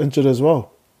got injured as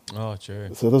well. Oh,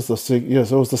 true. So this is so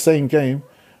it was the same game.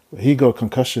 He got a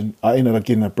concussion. I ended up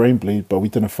getting a brain bleed, but we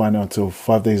didn't find out until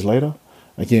 5 days later.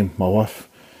 Again, my wife,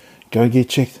 go get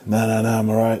checked. No, I'm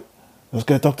all right. Let's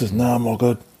go doctors. No, I'm all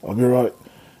good. I'll be all right.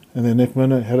 And then next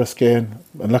minute, had a scan.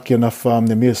 And lucky enough,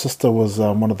 the Mia's sister was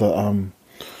one of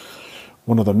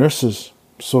the nurses.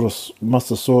 Sort of must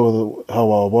have saw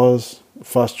how I was.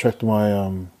 Fast tracked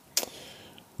my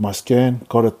my scan.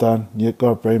 Got it done. Yeah, got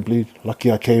a brain bleed.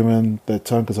 Lucky I came in that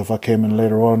time because if I came in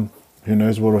later on, who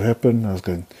knows what would happen. I was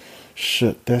going,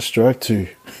 shit, that's strike 2.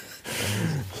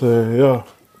 So yeah.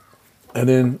 And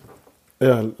then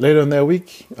later in that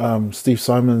week, Steve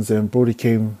Simons and Brody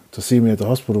came to see me at the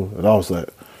hospital, and I was like,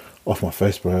 off my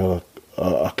face, bro. Like,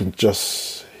 I can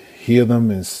just hear them,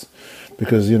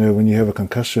 because when you have a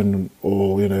concussion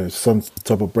or some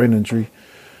type of brain injury,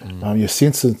 your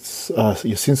senses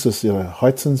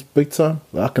heightens big time.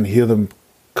 Like, I can hear them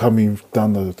coming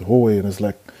down the hallway, and it's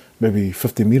like maybe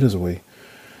 50 meters away.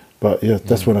 But yeah,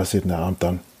 that's when I said, "No, I'm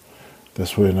done."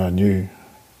 That's when I knew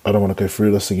I don't want to go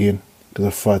through this again. Because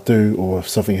if I do, or if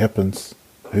something happens,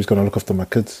 who's going to look after my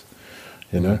kids?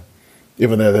 Even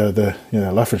though they're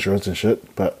life insurance and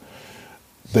shit, but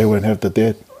they won't have the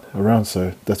dad around.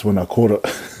 So that's when I caught it.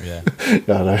 Yeah,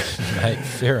 I know. Mate,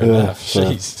 fair enough.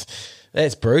 Jeez,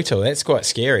 that's brutal. That's quite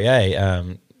scary, eh?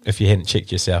 If you hadn't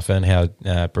checked yourself in, how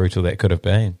brutal that could have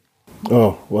been.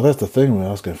 Oh well, that's the thing. When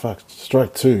I was going, fuck,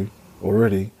 strike 2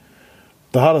 already.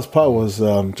 The hardest part was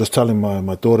just telling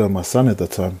my daughter and my son at the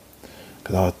time.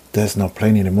 Because Dad's not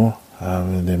playing anymore.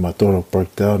 And then my daughter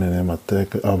broke down, and then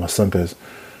my son goes,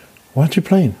 why aren't you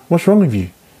playing? What's wrong with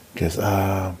you? Because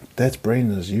Dad's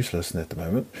brain is useless at the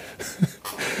moment.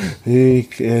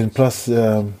 And plus,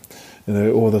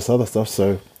 all this other stuff.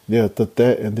 So, yeah, did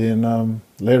that. And then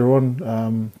later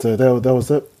on, so that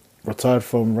was it. Retired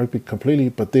from rugby completely.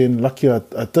 But then, lucky I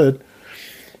did.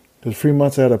 It was 3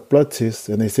 months I had a blood test,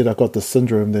 and they said I got the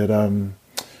syndrome that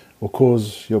will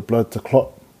cause your blood to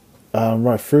clot.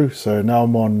 Right through, so now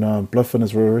I'm on blood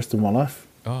thinners for the rest of my life.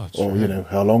 Oh, true. Or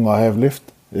how long I have left.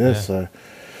 Yeah, so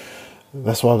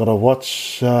that's why I got to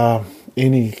watch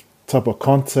any type of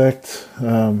contact,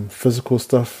 physical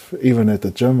stuff. Even at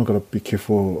the gym, I got to be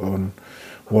careful on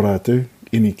what I do.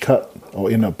 Any cut, I'll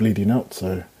end up bleeding out.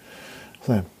 So,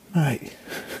 mate, might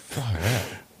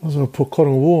as well put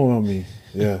cotton wool on me.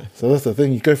 Yeah, so that's the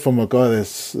thing. You go from a guy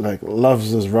that's like loves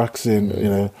his rucks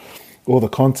and all the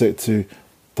contact to,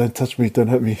 don't touch me, don't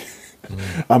hit me.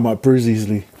 I might bruise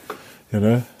easily,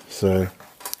 So,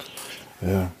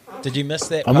 yeah. Did you miss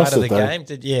that part of the game?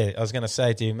 I was going to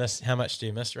say, how much do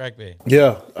you miss rugby?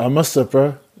 Yeah, I missed it,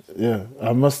 bro. Yeah,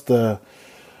 I missed I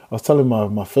was telling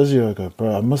my physio, I go,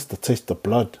 bro, I missed the taste of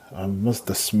blood. I missed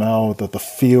the smell, the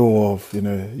feel of,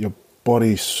 your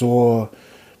body sore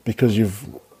because you've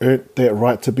earned that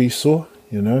right to be sore,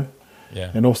 Yeah.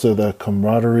 And also the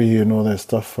camaraderie and all that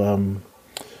stuff.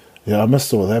 I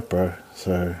missed all that, bro.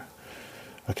 So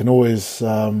I can always,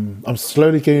 I'm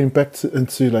slowly getting back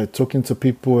into like talking to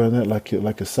people and that, like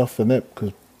yourself and that,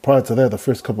 because prior to that, the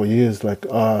first couple of years, like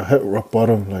I hit rock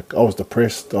bottom. Like I was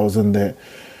depressed. I was in that,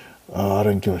 I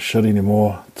don't give a shit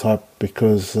anymore type,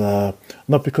 because,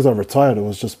 not because I retired, it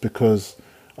was just because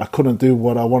I couldn't do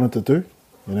what I wanted to do.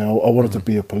 I wanted to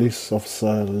be a police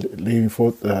officer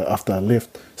after I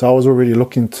left. So I was already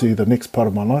looking to the next part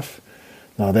of my life.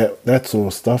 Now that sort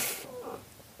of stuff.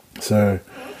 So,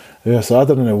 so I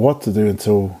didn't know what to do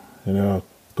until, I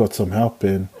got some help.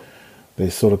 And they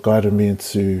sort of guided me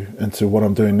into what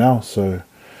I'm doing now. So,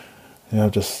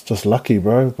 just lucky,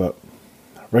 bro. But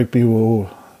rugby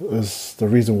is the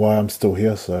reason why I'm still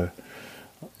here. So,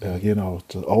 I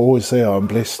always say I'm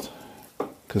blessed,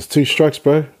 because 2 strikes,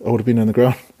 bro, I would have been on the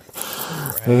ground.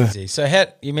 Crazy. So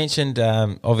you mentioned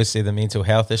obviously the mental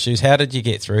health issues. How did you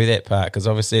get through that part? Because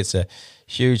obviously it's a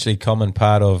hugely common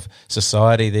part of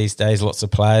society these days. Lots of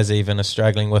players even are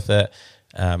struggling with it.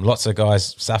 Lots of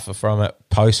guys suffer from it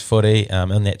post-footy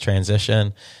in that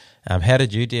transition. How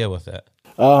did you deal with it?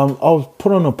 I was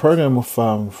put on a program with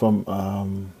from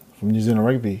New Zealand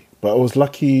Rugby, but I was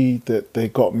lucky that they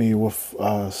got me with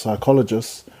a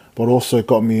psychologist, but also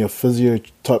got me a physio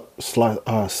type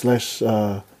slash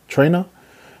trainer,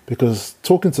 because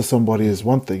talking to somebody is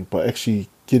one thing, but actually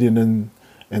getting in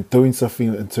and doing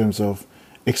something in terms of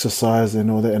exercise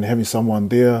and all that, and having someone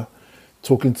there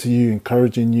talking to you,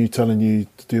 encouraging you, telling you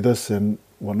to do this and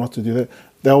what not to do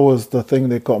that was the thing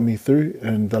that got me through.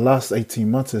 And the last 18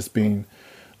 months has been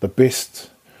the best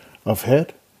I've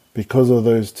had because of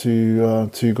those two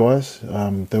guys.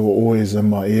 They were always in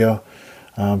my ear,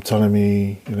 telling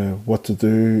me what to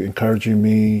do, encouraging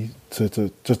me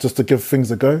to just to give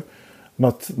things a go.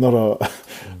 Not go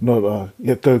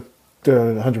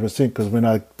 100%, because when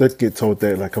I did get told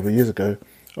that like a couple of years ago,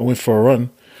 I went for a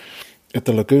run at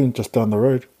the lagoon just down the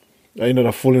road. I ended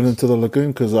up falling into the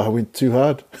lagoon because I went too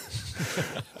hard.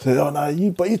 I said, "Oh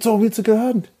no, but you told me to go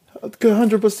hard, go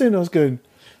 100%." I was going,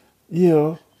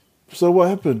 "Yeah." So what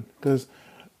happened? Because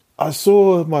I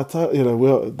saw my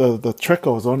the track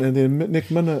I was on, and then next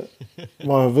minute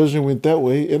my vision went that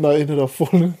way, and I ended up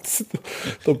falling into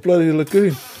the bloody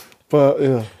lagoon. But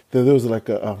yeah, there was like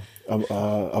a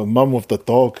mum with the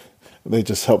dog. They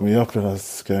just helped me up, and I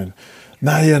was going,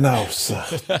 "Nah, it's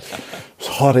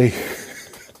hotty."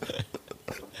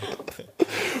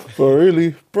 But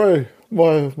really, bro,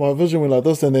 my vision went like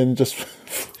this, and then just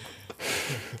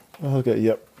okay,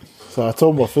 yep. So I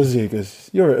told my physio, he goes,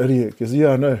 "You're an idiot." Because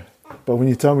I know, but when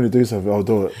you tell me to do something, I'll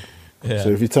do it. Yeah. So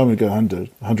if you tell me to go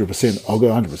 100%, I'll go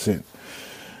 100%.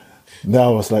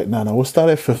 Now I was like, no, we'll start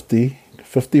at 50.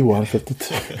 51,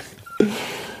 52.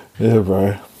 Yeah,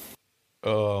 bro.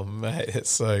 Oh, mate, it's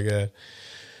so good.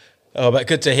 Oh, but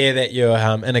good to hear that you're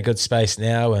in a good space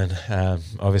now, and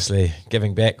obviously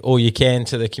giving back all you can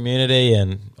to the community.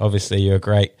 And obviously you're a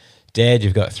great dad.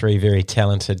 You've got 3 very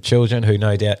talented children who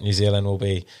no doubt New Zealand will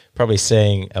be probably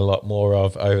seeing a lot more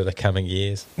of over the coming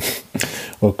years.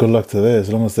 Well, good luck to that, as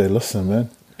long as they listen, man.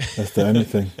 That's the only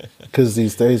thing. Because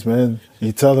these days, man,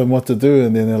 you tell them what to do,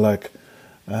 and then they're like,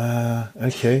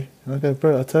 okay,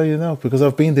 bro, I'll tell you now, because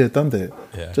I've been there, done that.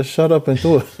 Yeah. Just shut up and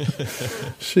do it.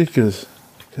 Because,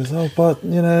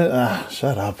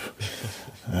 shut up.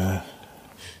 But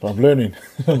I'm learning.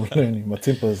 My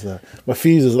temper's, my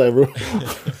fuse is like, bro.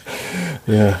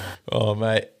 Yeah. Oh,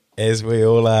 mate, as we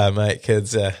all are, mate.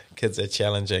 Kids are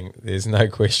challenging. There's no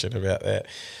question about that.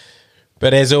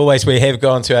 But as always, we have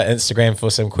gone to our Instagram for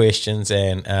some questions,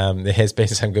 and there has been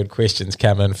some good questions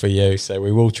come in for you, so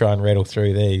we will try and rattle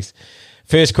through these.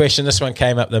 First question, this one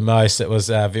came up the most. It was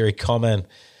very common.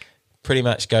 Pretty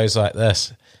much goes like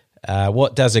this.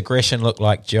 What does aggression look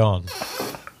like, John?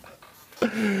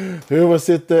 Whoever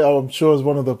said that, I'm sure it's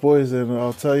one of the boys, and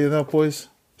I'll tell you now, boys,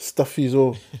 stuffies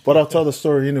all. But I'll tell the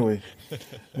story anyway.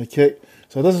 Okay,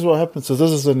 so this is what happened. So this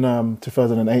is in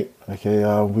 2008. Okay,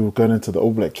 we were going into the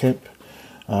All Black camp.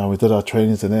 We did our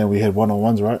trainings, and then we had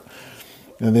one-on-ones, right?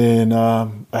 And then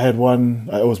I had one,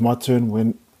 it was my turn,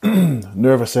 when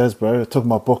nervous as, bro. I took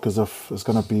my book as if it's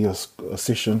going to be a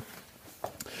session.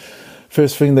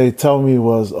 First thing they tell me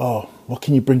was, "Oh, what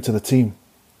can you bring to the team?"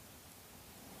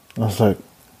 And I was like,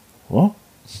 "What?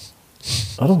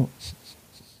 I don't."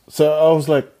 So I was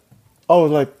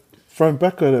like thrown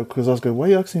back at it, because I was going, "Why are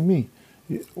you asking me?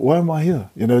 Why am I here?"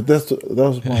 That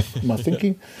was my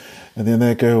thinking. And then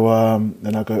they go,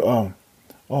 and I go,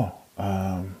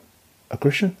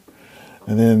 aggression?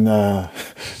 And then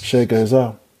Shay goes,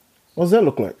 "What does that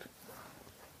look like?"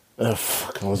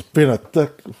 Fuck, I was being a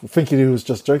dick, thinking he was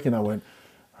just joking. I went,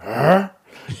 "Huh?"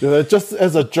 Just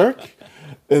as a joke.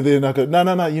 And then I go, no,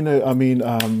 I mean,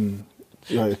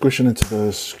 aggression into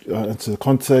the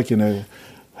contact,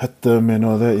 hit them and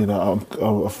all that.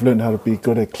 I've learned how to be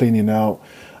good at cleaning out.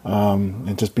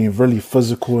 And just being really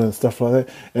physical and stuff like that.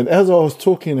 And as I was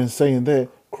talking and saying that,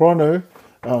 Chrono,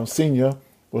 senior,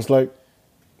 was like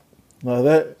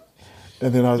that,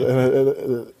 and then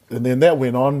and then that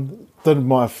went on, did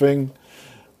my thing,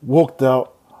 walked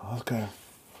out. I was going,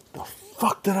 "What the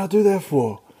fuck did I do that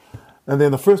for?" And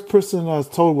then the first person I was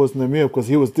told was Namir, because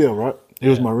he was there, right? He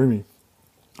was my roomie.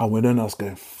 I went in, I was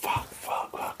going, fuck.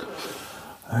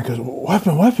 And he goes, what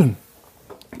happened?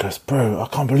 goes, bro, I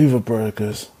can't believe it, bro. He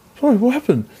goes, sorry, what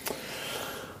happened?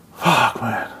 Fuck,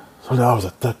 man. So I was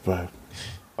a dick, bro.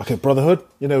 Okay, brotherhood.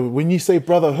 You know, when you say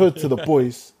brotherhood to the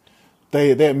boys,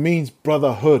 that means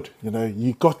brotherhood. You know,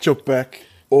 you got your back.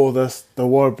 All this, the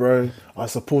war, bro. I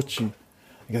support you.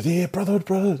 He goes, yeah, brotherhood,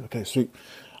 brotherhood. Okay, sweet.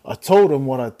 I told him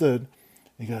what I did.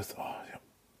 He goes, oh, yeah.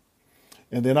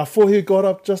 And then I thought he got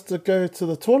up just to go to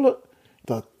the toilet.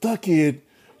 The dickhead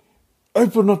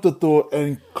opened up the door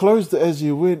and closed it as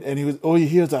you went, and all you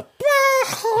hear was like,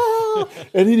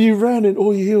 and then he ran, and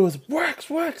all you hear was wax,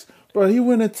 wax. Bro, he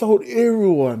went and told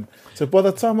everyone. So by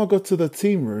the time I got to the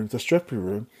team room, the strappy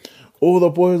room, all the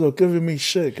boys were giving me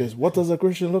shit. Goes, what does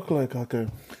aggression look like? I go,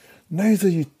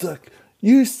 Naser, you dick.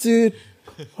 You said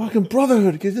fucking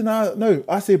brotherhood. He goes, no,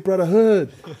 I said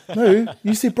brotherhood. No,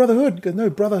 you said brotherhood. He goes, no,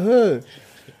 brotherhood.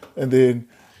 And then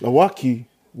Lawaki,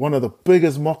 one of the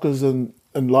biggest mockers in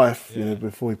life, you know,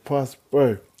 before he passed,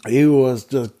 bro, he was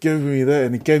just giving me that,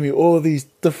 and he gave me all these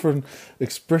different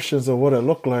expressions of what it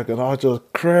looked like, and I just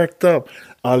cracked up.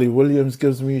 Ali Williams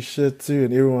gives me shit too,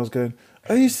 and everyone's going,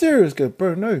 are you serious? Go,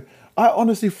 bro, no. I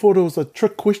honestly thought it was a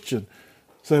trick question.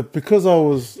 So because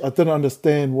I didn't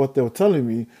understand what they were telling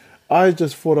me, I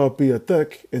just thought I'd be a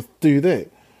dick and do that,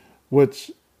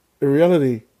 which in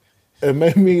reality, it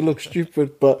made me look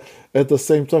stupid, but at the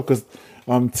same time, because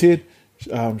Ted,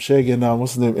 Shaggy, and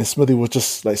what's his name, and Smithy was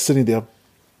just like sitting there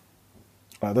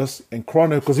like this, and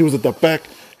Chrono, because he was at the back,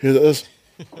 he was like this,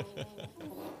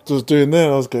 just doing that.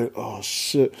 I was going, oh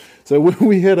shit. So when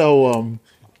we had our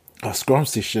scrum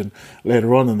session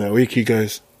later on in that week, he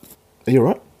goes, are you all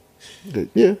right? I go,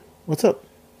 yeah, what's up?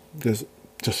 He goes,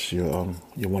 just your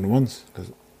one-on-ones. He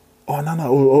goes, oh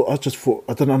no, I just thought,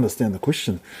 I didn't understand the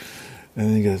question. And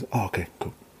then he goes, oh, okay,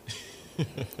 cool.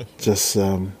 Just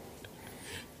okay,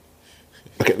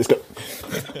 let's go.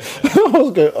 I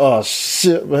was going, oh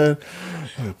shit, man.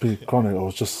 Big chronic. I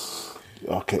was just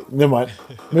okay. Never mind.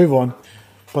 Move on.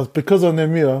 But because of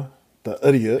Nemir, the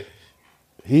idiot,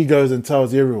 he goes and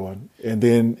tells everyone. And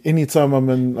then anytime I'm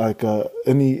in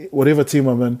whatever team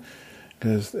I'm in,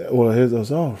 because all I hear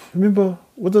is, oh, remember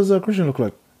what does Christian look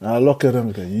like? And I look at him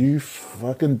and go, you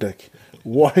fucking dick.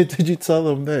 Why did you tell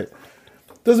them that?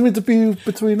 Doesn't mean to be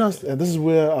between us. And this is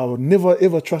where I will never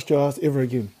ever trust your ass ever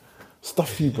again.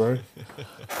 Stuff you, bro.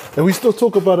 And we still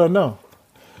talk about it now.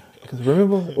 Because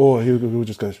remember? Or he'll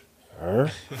just go, huh?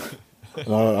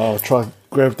 And I'll try to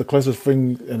grab the closest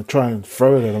thing and try and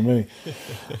throw it at me.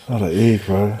 What an egg,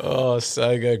 bro. Oh,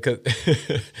 so good. 'Cause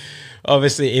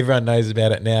obviously, everyone knows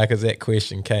about it now because that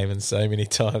question came in so many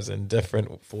times in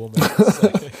different formats.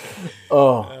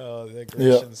 So, the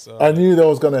aggression Yeah. side. I knew that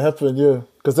was going to happen, yeah.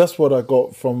 Because that's what I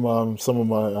got from some of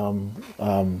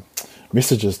my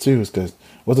messages too. Is goes,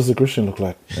 what does aggression look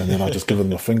like? And then I just give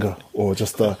them a finger or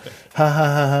just ha ha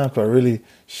ha ha. But really,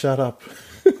 shut up.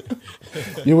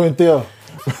 You went there.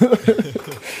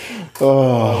 I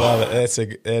love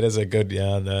it. That is a good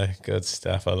yarn, though. Good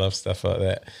stuff. I love stuff like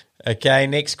that. Okay,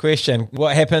 next question.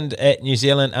 What happened at New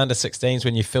Zealand under-16s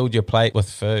when you filled your plate with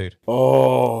food?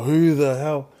 Oh, who the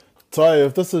hell? Ty,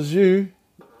 if this is you,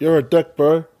 you're a dick,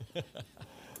 bro.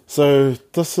 So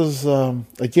this is,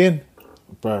 again,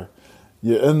 bro,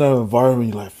 you're in an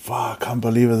environment, you're like, fuck, I can't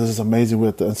believe it. This is amazing. We're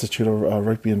at the Institute of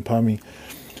Rugby in Palmy.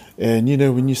 And, you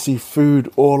know, when you see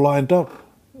food all lined up,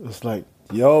 it's like,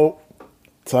 yo,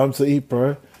 time to eat,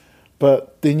 bro.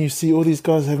 But then you see all these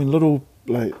guys having little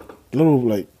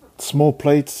small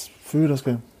plates, food. I was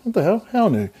going, what the hell? Hell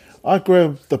no. I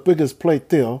grabbed the biggest plate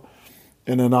there,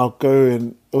 and then I'll go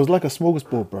and it was like a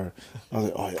smorgasbord, bro. I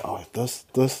was like, oh, this.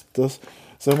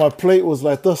 So my plate was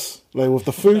like this, like with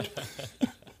the food.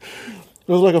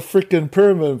 It was like a freaking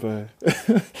pyramid, bro.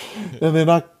 And then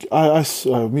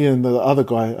me and the other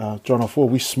guy, John F4,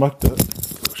 we smoked it.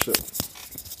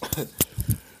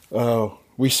 Oh, shit.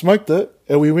 We smoked it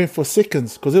and we went for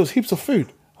seconds because there was heaps of food.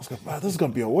 I was like, man, this is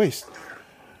going to be a waste.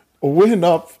 I went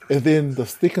up and then the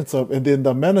seconds up and then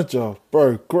the manager,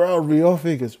 bro, growled me off.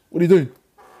 He goes, what are you doing?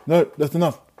 No, that's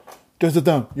enough. Go sit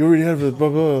down. You already have it. Blah,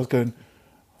 blah. I was going,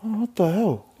 oh, what the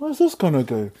hell? Where's this going to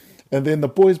go? And then the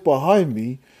boys behind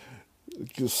me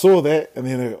saw that and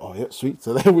then they go, oh, yeah, sweet.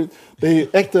 So they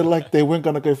acted like they weren't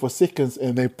going to go for seconds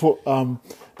and they put,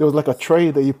 there was like a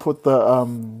tray that you put the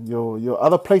your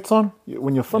other plates on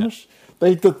when you're finished. Yeah.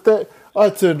 They did that. I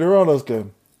turned around. I was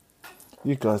going,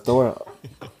 you guys, don't worry.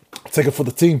 Take it for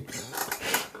the team.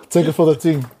 Take it for the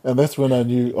team. And that's when I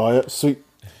knew, oh, yeah, sweet.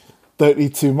 Don't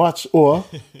eat too much or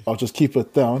I'll just keep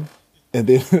it down and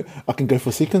then I can go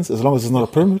for seconds as long as it's not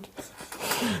a pyramid.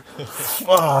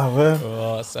 Wow, man.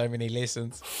 Oh, so many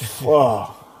lessons.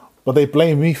 Wow. But they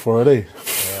blame me for it, eh?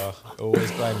 Oh,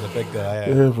 always blame the big guy.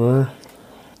 Eh? Yeah, bro.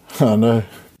 I know.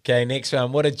 Okay, next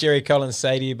one. What did Jerry Collins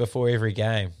say to you before every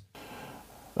game?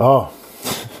 Oh,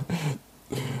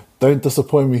 don't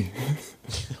disappoint me.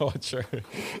 Oh, true.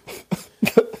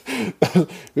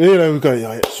 You know, we go,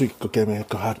 yeah, sweet, go get me,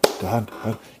 go hard,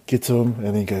 get to him, and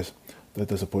then he goes, don't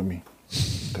disappoint me.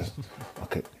 He goes,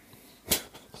 okay.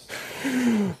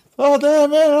 Oh,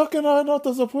 damn, man, how can I not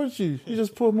disappoint you? You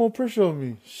just put more pressure on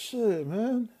me. Shit,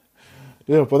 man.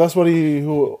 Yeah, but that's what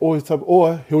he'll always tell me.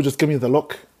 Or he'll just give me the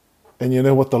look, and you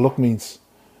know what the look means,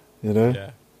 you know?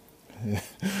 Yeah.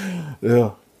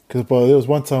 Yeah. Because there was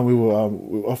one time we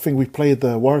were, I think we played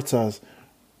the Waratahs.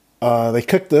 They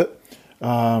kicked it.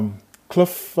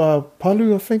 Cliff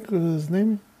Palu, I think was his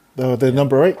name, the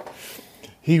number 8.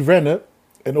 He ran it,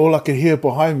 and all I could hear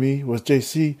behind me was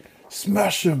JC,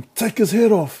 smash him, take his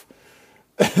head off.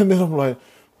 And then I'm like,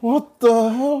 what the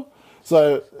hell?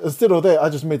 So instead of that, I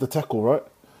just made the tackle, right?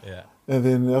 Yeah. And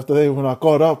then after that, when I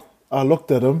got up, I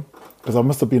looked at him, because I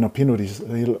must have been a penalty.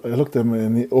 I looked at him,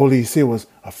 and all he said was,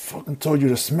 I fucking told you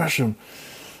to smash him.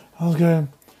 I was going,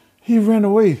 he ran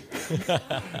away.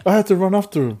 I had to run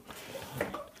after him.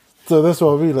 So that's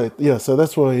what I mean, like, yeah, so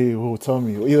that's what he will tell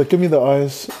me. Either give me the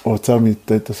eyes or tell me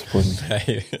don't disappoint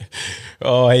me.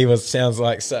 Oh, sounds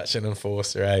like such an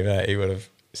enforcer, eh, mate? He would have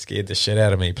scared the shit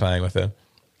out of me playing with him.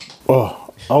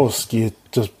 Oh, I was scared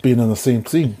just being in the same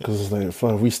team, because like, if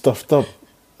we stuffed up,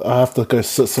 I have to go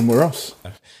sit somewhere else.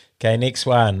 Okay, next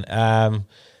one.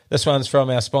 This one's from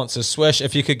our sponsor, Swish.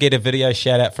 If you could get a video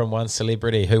shout out from one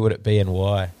celebrity, who would it be and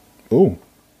why? Oh,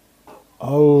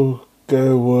 I'll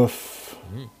go with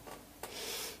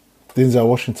Denzel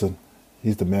Washington.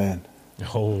 He's the man.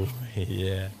 Oh,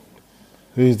 yeah.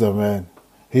 He's the man.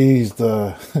 He's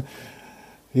the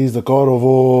he's the god of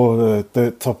all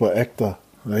that type of actor.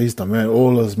 He's the man.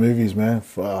 All his movies, man.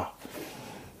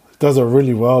 Does it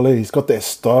really well. Eh? He's got that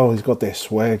style. He's got that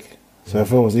swag. So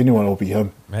if it was anyone, it'll be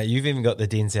him. Mate, you've even got the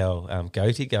Denzel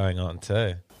goatee going on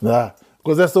too. Nah,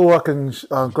 because that's all I can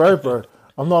grow, bro.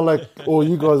 I'm not like all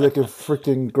you guys that can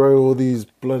freaking grow all these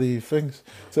bloody things.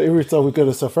 So every time we go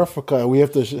to South Africa, we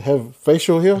have to have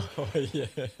facial hair. Oh, yeah.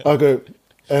 I go,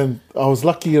 and I was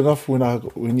lucky enough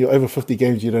when you're over 50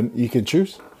 games, you can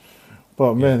choose.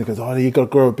 But man, he goes, oh, you got to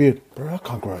grow a beard. Bro, I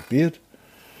can't grow a beard.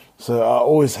 So I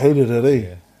always hated it, eh?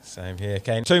 Yeah, same here.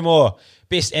 Okay, 2 more.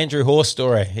 Best Andrew Horse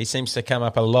story. He seems to come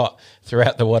up a lot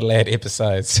throughout the What a Lad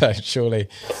episodes, so surely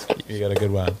you got a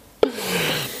good one.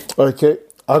 Okay,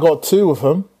 I got 2 with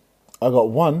him. I got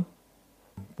 1.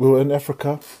 We were in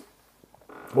Africa.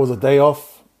 It was a day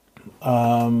off.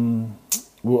 I think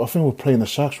we were playing the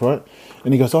Sharks, right?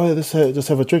 And he goes, oh, yeah, just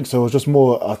have a drink. So it was just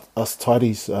more us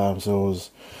tidies. So it was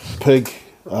Pig,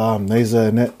 Neza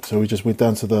and that. So we just went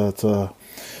down to the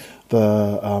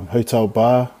hotel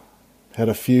bar, had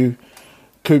a few.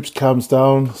 Coops comes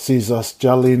down, sees us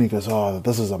jellying. He goes, oh,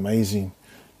 this is amazing.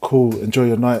 Cool, enjoy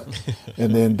your night.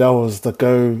 And then that was the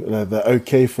go, the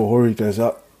okay for Hori. He goes,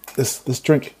 oh, this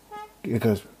drink. He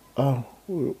goes, oh,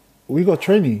 we got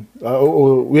training.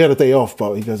 Or we had a day off,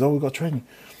 but he goes, oh, we got training.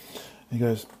 He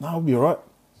goes, no, I'll be all right.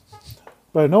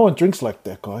 But no one drinks like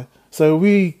that guy. So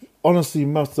we honestly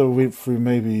must have went through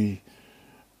maybe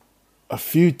a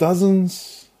few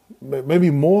dozens, maybe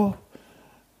more.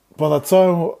 By the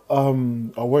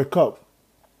time I woke up,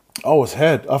 I was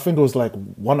had. I think it was like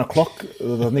 1 o'clock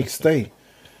the next day.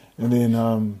 And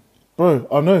then, bro,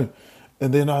 I know.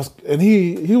 And then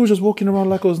he was just walking around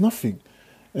like it was nothing.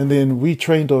 And then we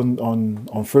trained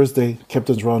on Thursday,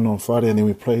 captain's run on Friday, and then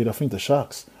we played, I think, the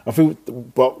Sharks.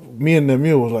 But me and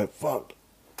Emil was like, fuck,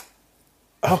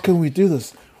 how can we do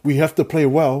this? We have to play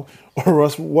well, or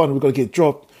else 1, we're going to get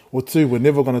dropped, or 2, we're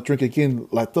never going to drink again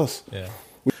like this. Yeah.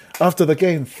 After the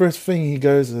game, first thing he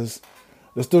goes is,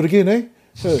 let's do it again, eh?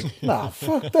 So, nah,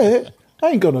 fuck that. I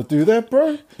ain't going to do that,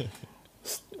 bro.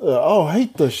 I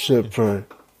hate this shit, bro.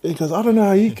 He goes, I don't know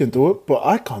how you can do it, but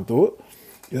I can't do it.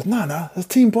 He goes, nah, it's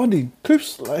team bonding.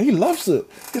 Coops, like, he loves it.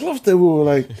 He loves that we were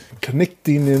like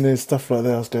connecting and stuff like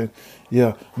that. I was going,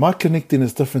 yeah, my connecting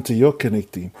is different to your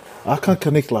connecting. I can't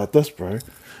connect like this, bro,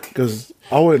 because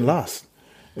I won't last.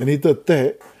 And he did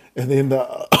that. And then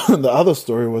the other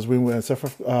story was when we were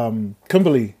in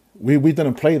Kimberley. We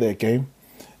didn't play that game.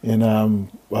 And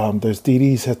those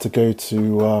DDs had to go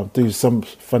to do some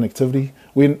fun activity.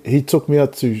 He took me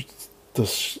out to the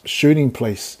shooting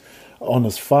place on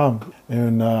his farm,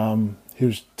 and he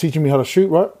was teaching me how to shoot,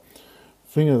 right?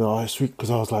 Thinking that I sweet,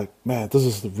 because I was like, man, this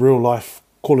is the real life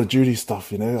Call of Duty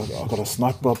stuff, you know. I got a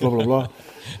sniper, blah blah blah.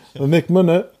 The next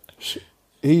minute,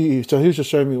 he was just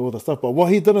showing me all the stuff. But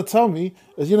what he didn't tell me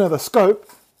is, you know, the scope,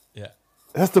 Yeah.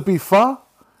 has to be far,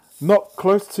 not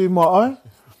close to my eye.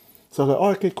 So I go, oh,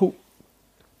 okay, cool.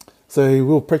 So we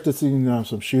were practicing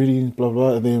some shooting, blah,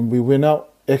 blah, and then we went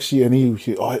out, actually, and he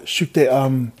shoot that,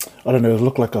 I don't know, it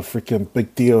looked like a freaking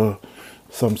big deer or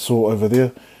some sort over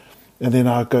there. And then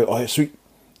I go, oh, sweet.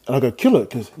 And I go, kill it,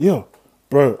 because, yeah,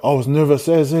 bro, I was nervous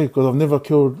as hell, because I've never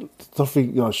killed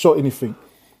something, shot anything.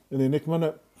 And then next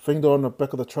minute, finger on the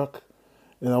back of the truck,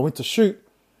 and I went to shoot,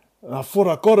 and I thought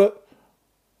I got it,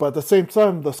 but at the same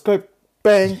time, the scope,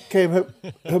 bang,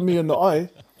 hit me in the eye.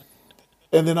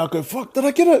 And then I go, fuck, did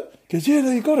I get it? Because, yeah,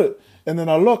 you got it. And then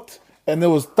I looked, and there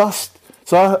was dust.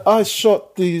 So I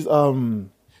shot these, I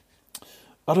don't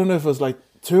know if it was like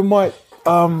termite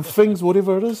things,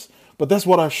 whatever it is, but that's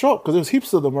what I shot, because there was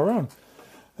heaps of them around.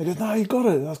 They go, no, you got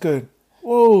it. I was going,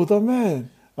 whoa, the man.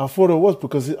 I thought it was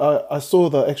because I saw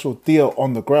the actual deer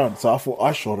on the ground, so I thought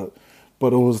I shot it.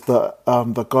 But it was the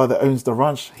guy that owns the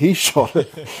ranch. He shot it.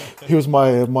 He was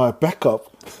my backup.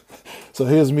 So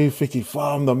here's me thinking,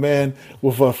 I'm the man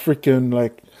with a freaking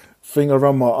like thing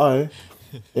around my eye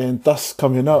and dust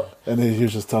coming up. And then he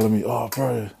was just telling me, oh,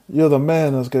 bro, you're the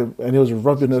man. I was going, and he was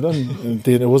rubbing it in. And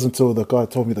then it wasn't until the guy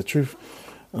told me the truth.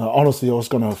 Honestly, I was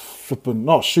going to flipping,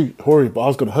 not shoot Hori, but I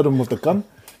was going to hit him with the gun.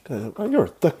 Go, oh, you're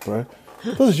a dick, bro.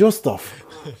 This is your stuff.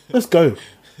 Let's go.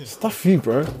 Stuff you,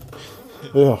 bro.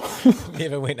 Yeah.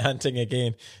 Never went hunting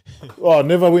again. Oh,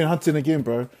 never went hunting again,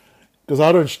 bro. Because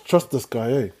I don't trust this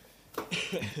guy, eh?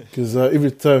 Because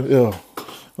every time, yeah.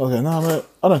 I was like, nah, man,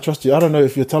 I don't trust you. I don't know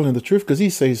if you're telling the truth, because he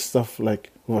says stuff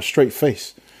like with a straight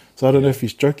face. So I don't know if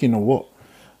he's joking or what.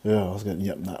 Yeah, I was going,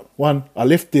 yep, nah. One, I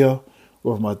left there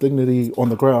with my dignity on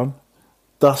the ground,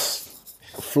 dust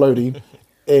floating,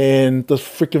 and this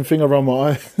freaking thing around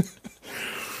my eye.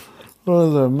 I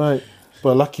was like, mate.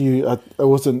 But lucky it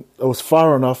was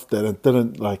far enough that it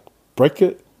didn't like break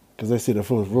it, because they said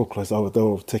if it was real close, they would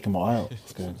have taken my eye out.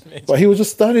 But he was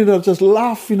just standing there, just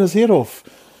laughing his head off.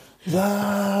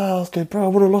 I was going, bro, I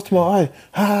would have lost my eye.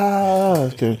 I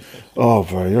was going, oh,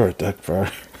 bro, you're a dick, bro.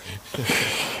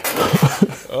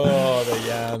 Oh, the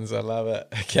yarns, I love it.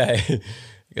 Okay,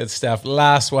 good stuff.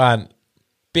 Last one.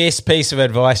 Best piece of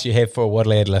advice you have for a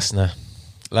Waterlad listener?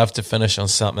 Love to finish on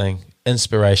something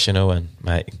inspirational, and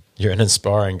mate, you're an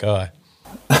inspiring guy.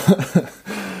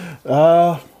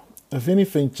 If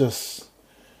anything, just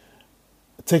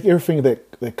take everything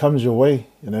that comes your way.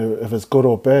 If it's good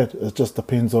or bad, it just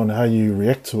depends on how you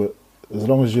react to it. As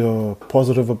long as you're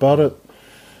positive about it,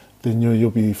 then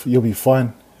you'll be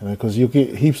fine. Because you'll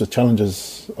get heaps of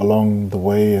challenges along the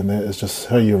way, and it's just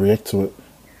how you react to it.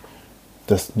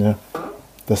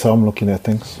 That's how I'm looking at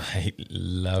things. I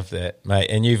love that, mate.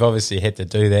 And you've obviously had to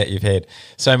do that. You've had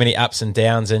so many ups and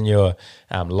downs in your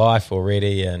life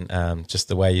already, and just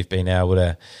the way you've been able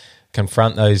to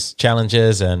confront those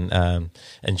challenges and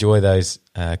enjoy those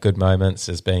good moments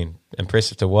has been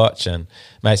impressive to watch. And,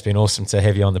 mate, it's been awesome to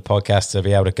have you on the podcast to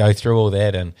be able to go through all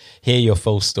that and hear your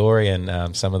full story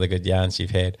and some of the good yarns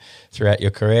you've had throughout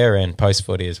your career and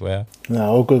post-footy as well. No,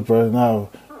 all good, bro. No,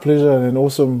 pleasure and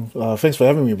awesome. Thanks for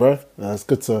having me, bro. It's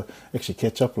good to actually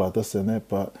catch up like this and that.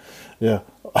 But yeah,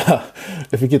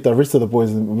 if you get the rest of the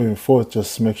boys moving forward,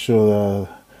 just make sure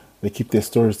they keep their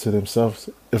stories to themselves.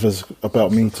 If it's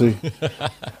about me too,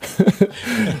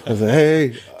 I say,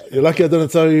 hey, you're lucky I didn't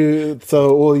tell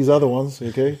all these other ones.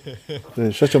 Okay,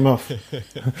 so shut your mouth.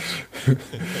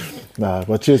 Nah,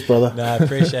 but cheers, brother. No, I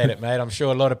appreciate it, mate. I'm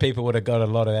sure a lot of people would have got a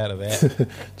lot out of that.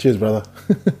 Cheers, brother.